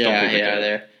agent list. Don't pick that guy.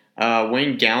 There.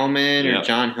 Wayne Gallman or Yeah.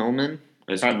 John Hillman?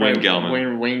 It's Wayne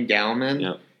Gallman. Wayne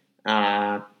Gallman.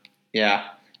 Yeah.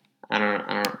 I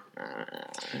don't.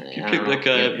 If you pick that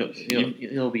guy up,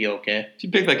 he'll be okay. if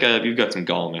you pick that guy up, you've got some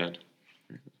gall, man.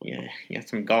 Yeah, you got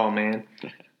some gall, man.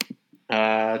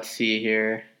 Let's see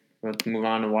here. Let's move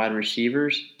on to wide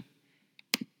receivers.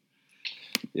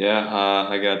 Yeah,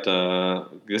 I got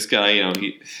this guy. I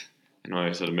know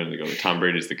I said a minute ago that Tom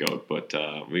Brady's the GOAT, but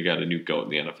we got a new GOAT in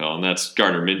the NFL, and that's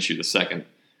Gardner Minshew II,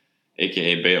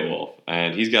 a.k.a. Beowulf.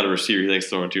 And he's got a receiver he likes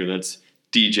throwing to, and that's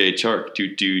DJ Chark.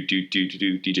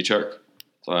 DJ Chark.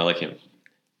 So I like him.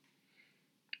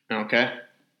 Okay.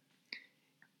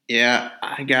 Yeah,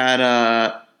 I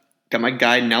got my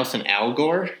guy Nelson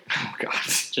Algor. Oh, God.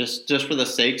 Just for the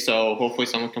sake, so hopefully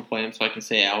someone can play him so I can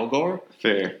say Algor.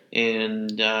 Fair.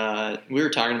 And we were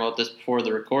talking about this before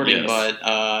the recording, Yes.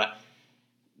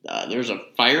 but there's a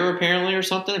fire apparently or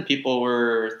something, and people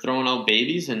were throwing out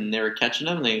babies and they were catching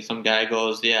them. And some guy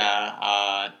goes, we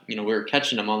were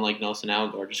catching them, unlike Nelson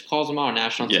Algor. Just calls them out on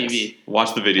national Yes. TV.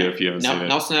 Watch the video if you haven't seen it.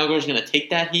 Nelson Algor is going to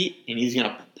take that heat and he's going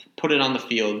to put it on the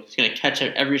field. He's going to catch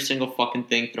every single fucking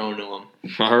thing thrown to him.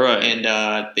 All right. And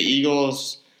the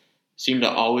Eagles seem to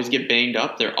always get banged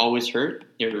up. They're always hurt.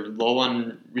 They're low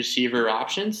on receiver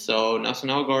options. So Nelson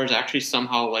Algor is actually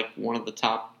somehow like one of the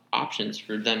top options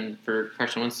for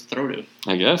Carson Wentz to throw to.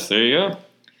 I guess. There you go.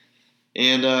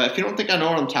 And if you don't think I know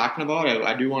what I'm talking about,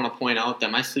 I do want to point out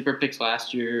that my sleeper picks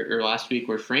last week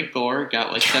were Frank Gore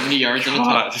got like 70 yards and a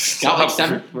touchdown.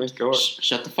 Got like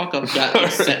shut the fuck up.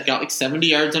 Got like 70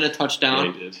 yards and a touchdown.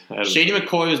 Yeah, he did. Shady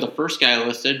McCoy was the first guy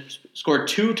listed. Scored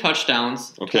 2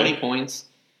 touchdowns, 20 points.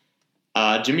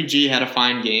 Jimmy G had a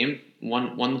fine game.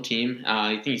 Won the team.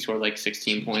 I think he scored like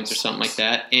 16 points or something like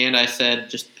that. And I said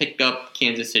just pick up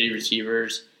Kansas City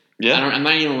receivers. Yeah. I'm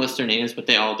not even gonna list their names, but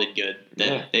they all did good.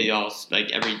 Yeah. They all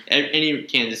like any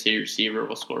Kansas City receiver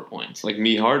will score points. Like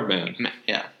me hard, man.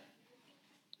 Yeah.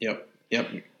 Yep.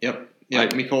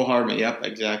 Mecole Hardman. Yep.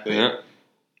 Exactly. Yeah.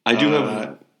 I do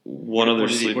have one other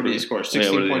sleeper. What did he score?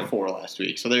 16.4 last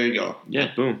week. So there you go.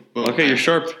 Yeah. Boom. Boom. Okay, you're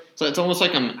sharp. So it's almost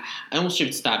like I almost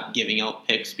should stop giving out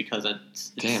picks because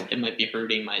Damn. it might be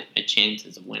hurting my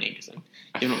chances of winning because I'm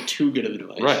giving out too good of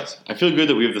advice. Right. I feel good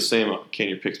that we have the same Can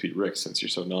Your Picks Beat Rick since you're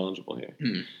so knowledgeable here.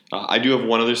 I do have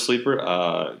one other sleeper.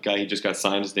 Guy he just got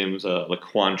signed. His name was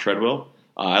Laquan Treadwell.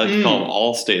 I like to call him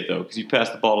All-State, though, because you pass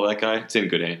the ball to that guy, it's in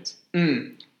good hands.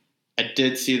 I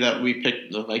did see that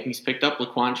the Vikings picked up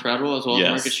Laquan Treadwell as well as Yes.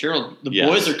 Marcus Sherrill. The Yes.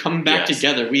 boys are coming back Yes.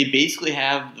 together.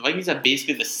 The Vikings have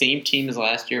basically the same team as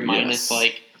last year, minus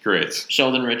Yes. Great.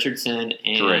 Sheldon Richardson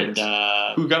and Great.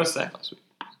 Who got a sack last week?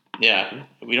 yeah,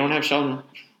 we don't have Sheldon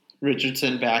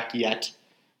Richardson back yet,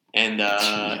 and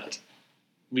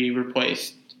we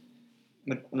replaced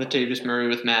Latavius Murray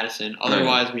with Madison.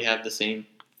 Otherwise, we have the same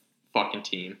fucking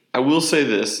team. I will say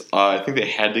this. I think they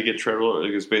had to get Treadwell.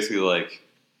 It was basically like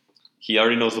he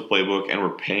already knows the playbook, and we're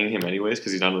paying him anyways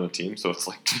because he's not on the team. So it's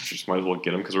like just might as well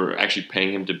get him because we're actually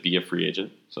paying him to be a free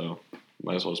agent. So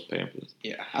might as well just pay him for this.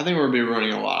 Yeah, I think we're going to be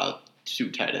running a lot of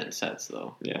 2 tight end sets,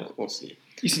 though. Yeah. We'll see.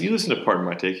 You listen to Pardon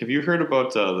My Take. Have you heard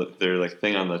about their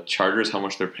thing on the Chargers? How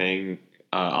much they're paying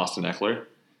Austin Eckler?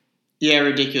 Yeah,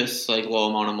 ridiculous, low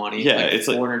amount of money. Yeah, it's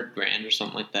like $400,000 or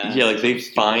something like that. Yeah, they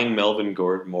fine Melvin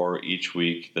Gordon more each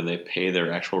week than they pay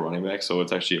their actual running back. So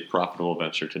it's actually a profitable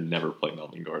venture to never play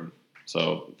Melvin Gordon.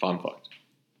 So I'm fucked.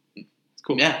 It's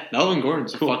cool. Yeah, Melvin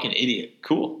Gordon's Cool. a fucking idiot.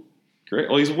 Cool. Great.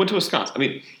 Well, he went to Wisconsin. I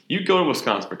mean, you go to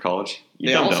Wisconsin for college.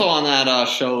 They also on that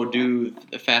show do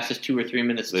the fastest 2 or 3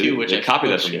 minutes They too, do. which They copied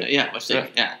that from you.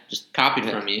 Yeah, just copied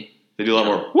from me. They do a lot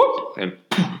more whoop and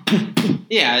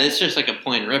Yeah, it's just like a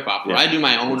plain ripoff. Where Yeah. I do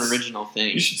my own It's- original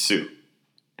thing. you should sue.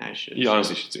 I should. You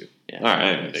honestly should sue. Yeah. All right.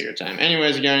 Anyways. Bigger time.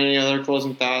 Anyways, you got any other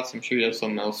closing thoughts? I'm sure you have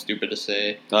something else stupid to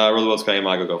say. Really well, Scotty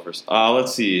Mago go first.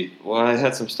 Let's see. Well, I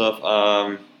had some stuff.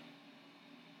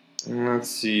 Let's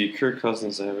see. Kirk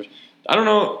Cousins average. I don't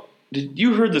know. Did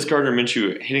you heard this Gardner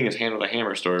Minshew hitting his hand with a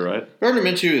hammer story, right? Gardner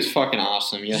Minshew is fucking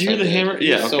awesome. Yes, Did you hear I the hammer?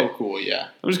 Yeah, He's so okay. cool. Yeah.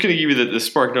 I'm just going to give you the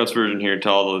Spark Notes version here to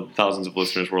all the thousands of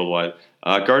listeners worldwide.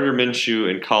 Gardner Minshew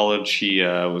in college, he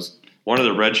was one of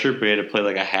the redshirt, but he had to play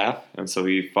like a half, and so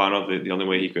he found out that the only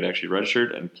way he could actually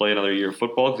redshirt and play another year of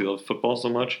football, because he loved football so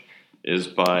much, is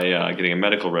by getting a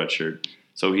medical redshirt.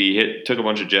 So he took a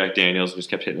bunch of Jack Daniels and just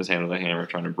kept hitting his hand with a hammer,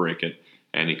 trying to break it,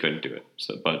 and he couldn't do it.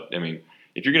 So, but I mean,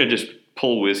 if you're going to just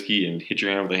pull whiskey and hit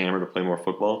your hand with a hammer to play more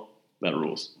football, that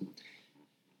rules.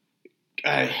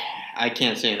 I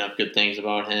can't say enough good things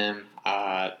about him.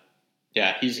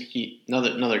 Yeah, he's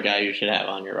another guy you should have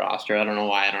on your roster. I don't know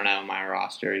why I don't have him on my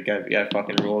roster. You got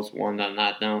fucking rules. One on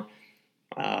that note.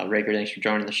 Raker, thanks for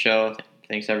joining the show.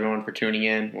 Thanks everyone for tuning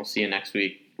in. We'll see you next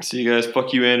week. See you guys.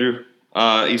 Fuck you, Andrew.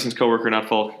 Easton's coworker, not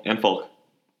Falk, and Falk.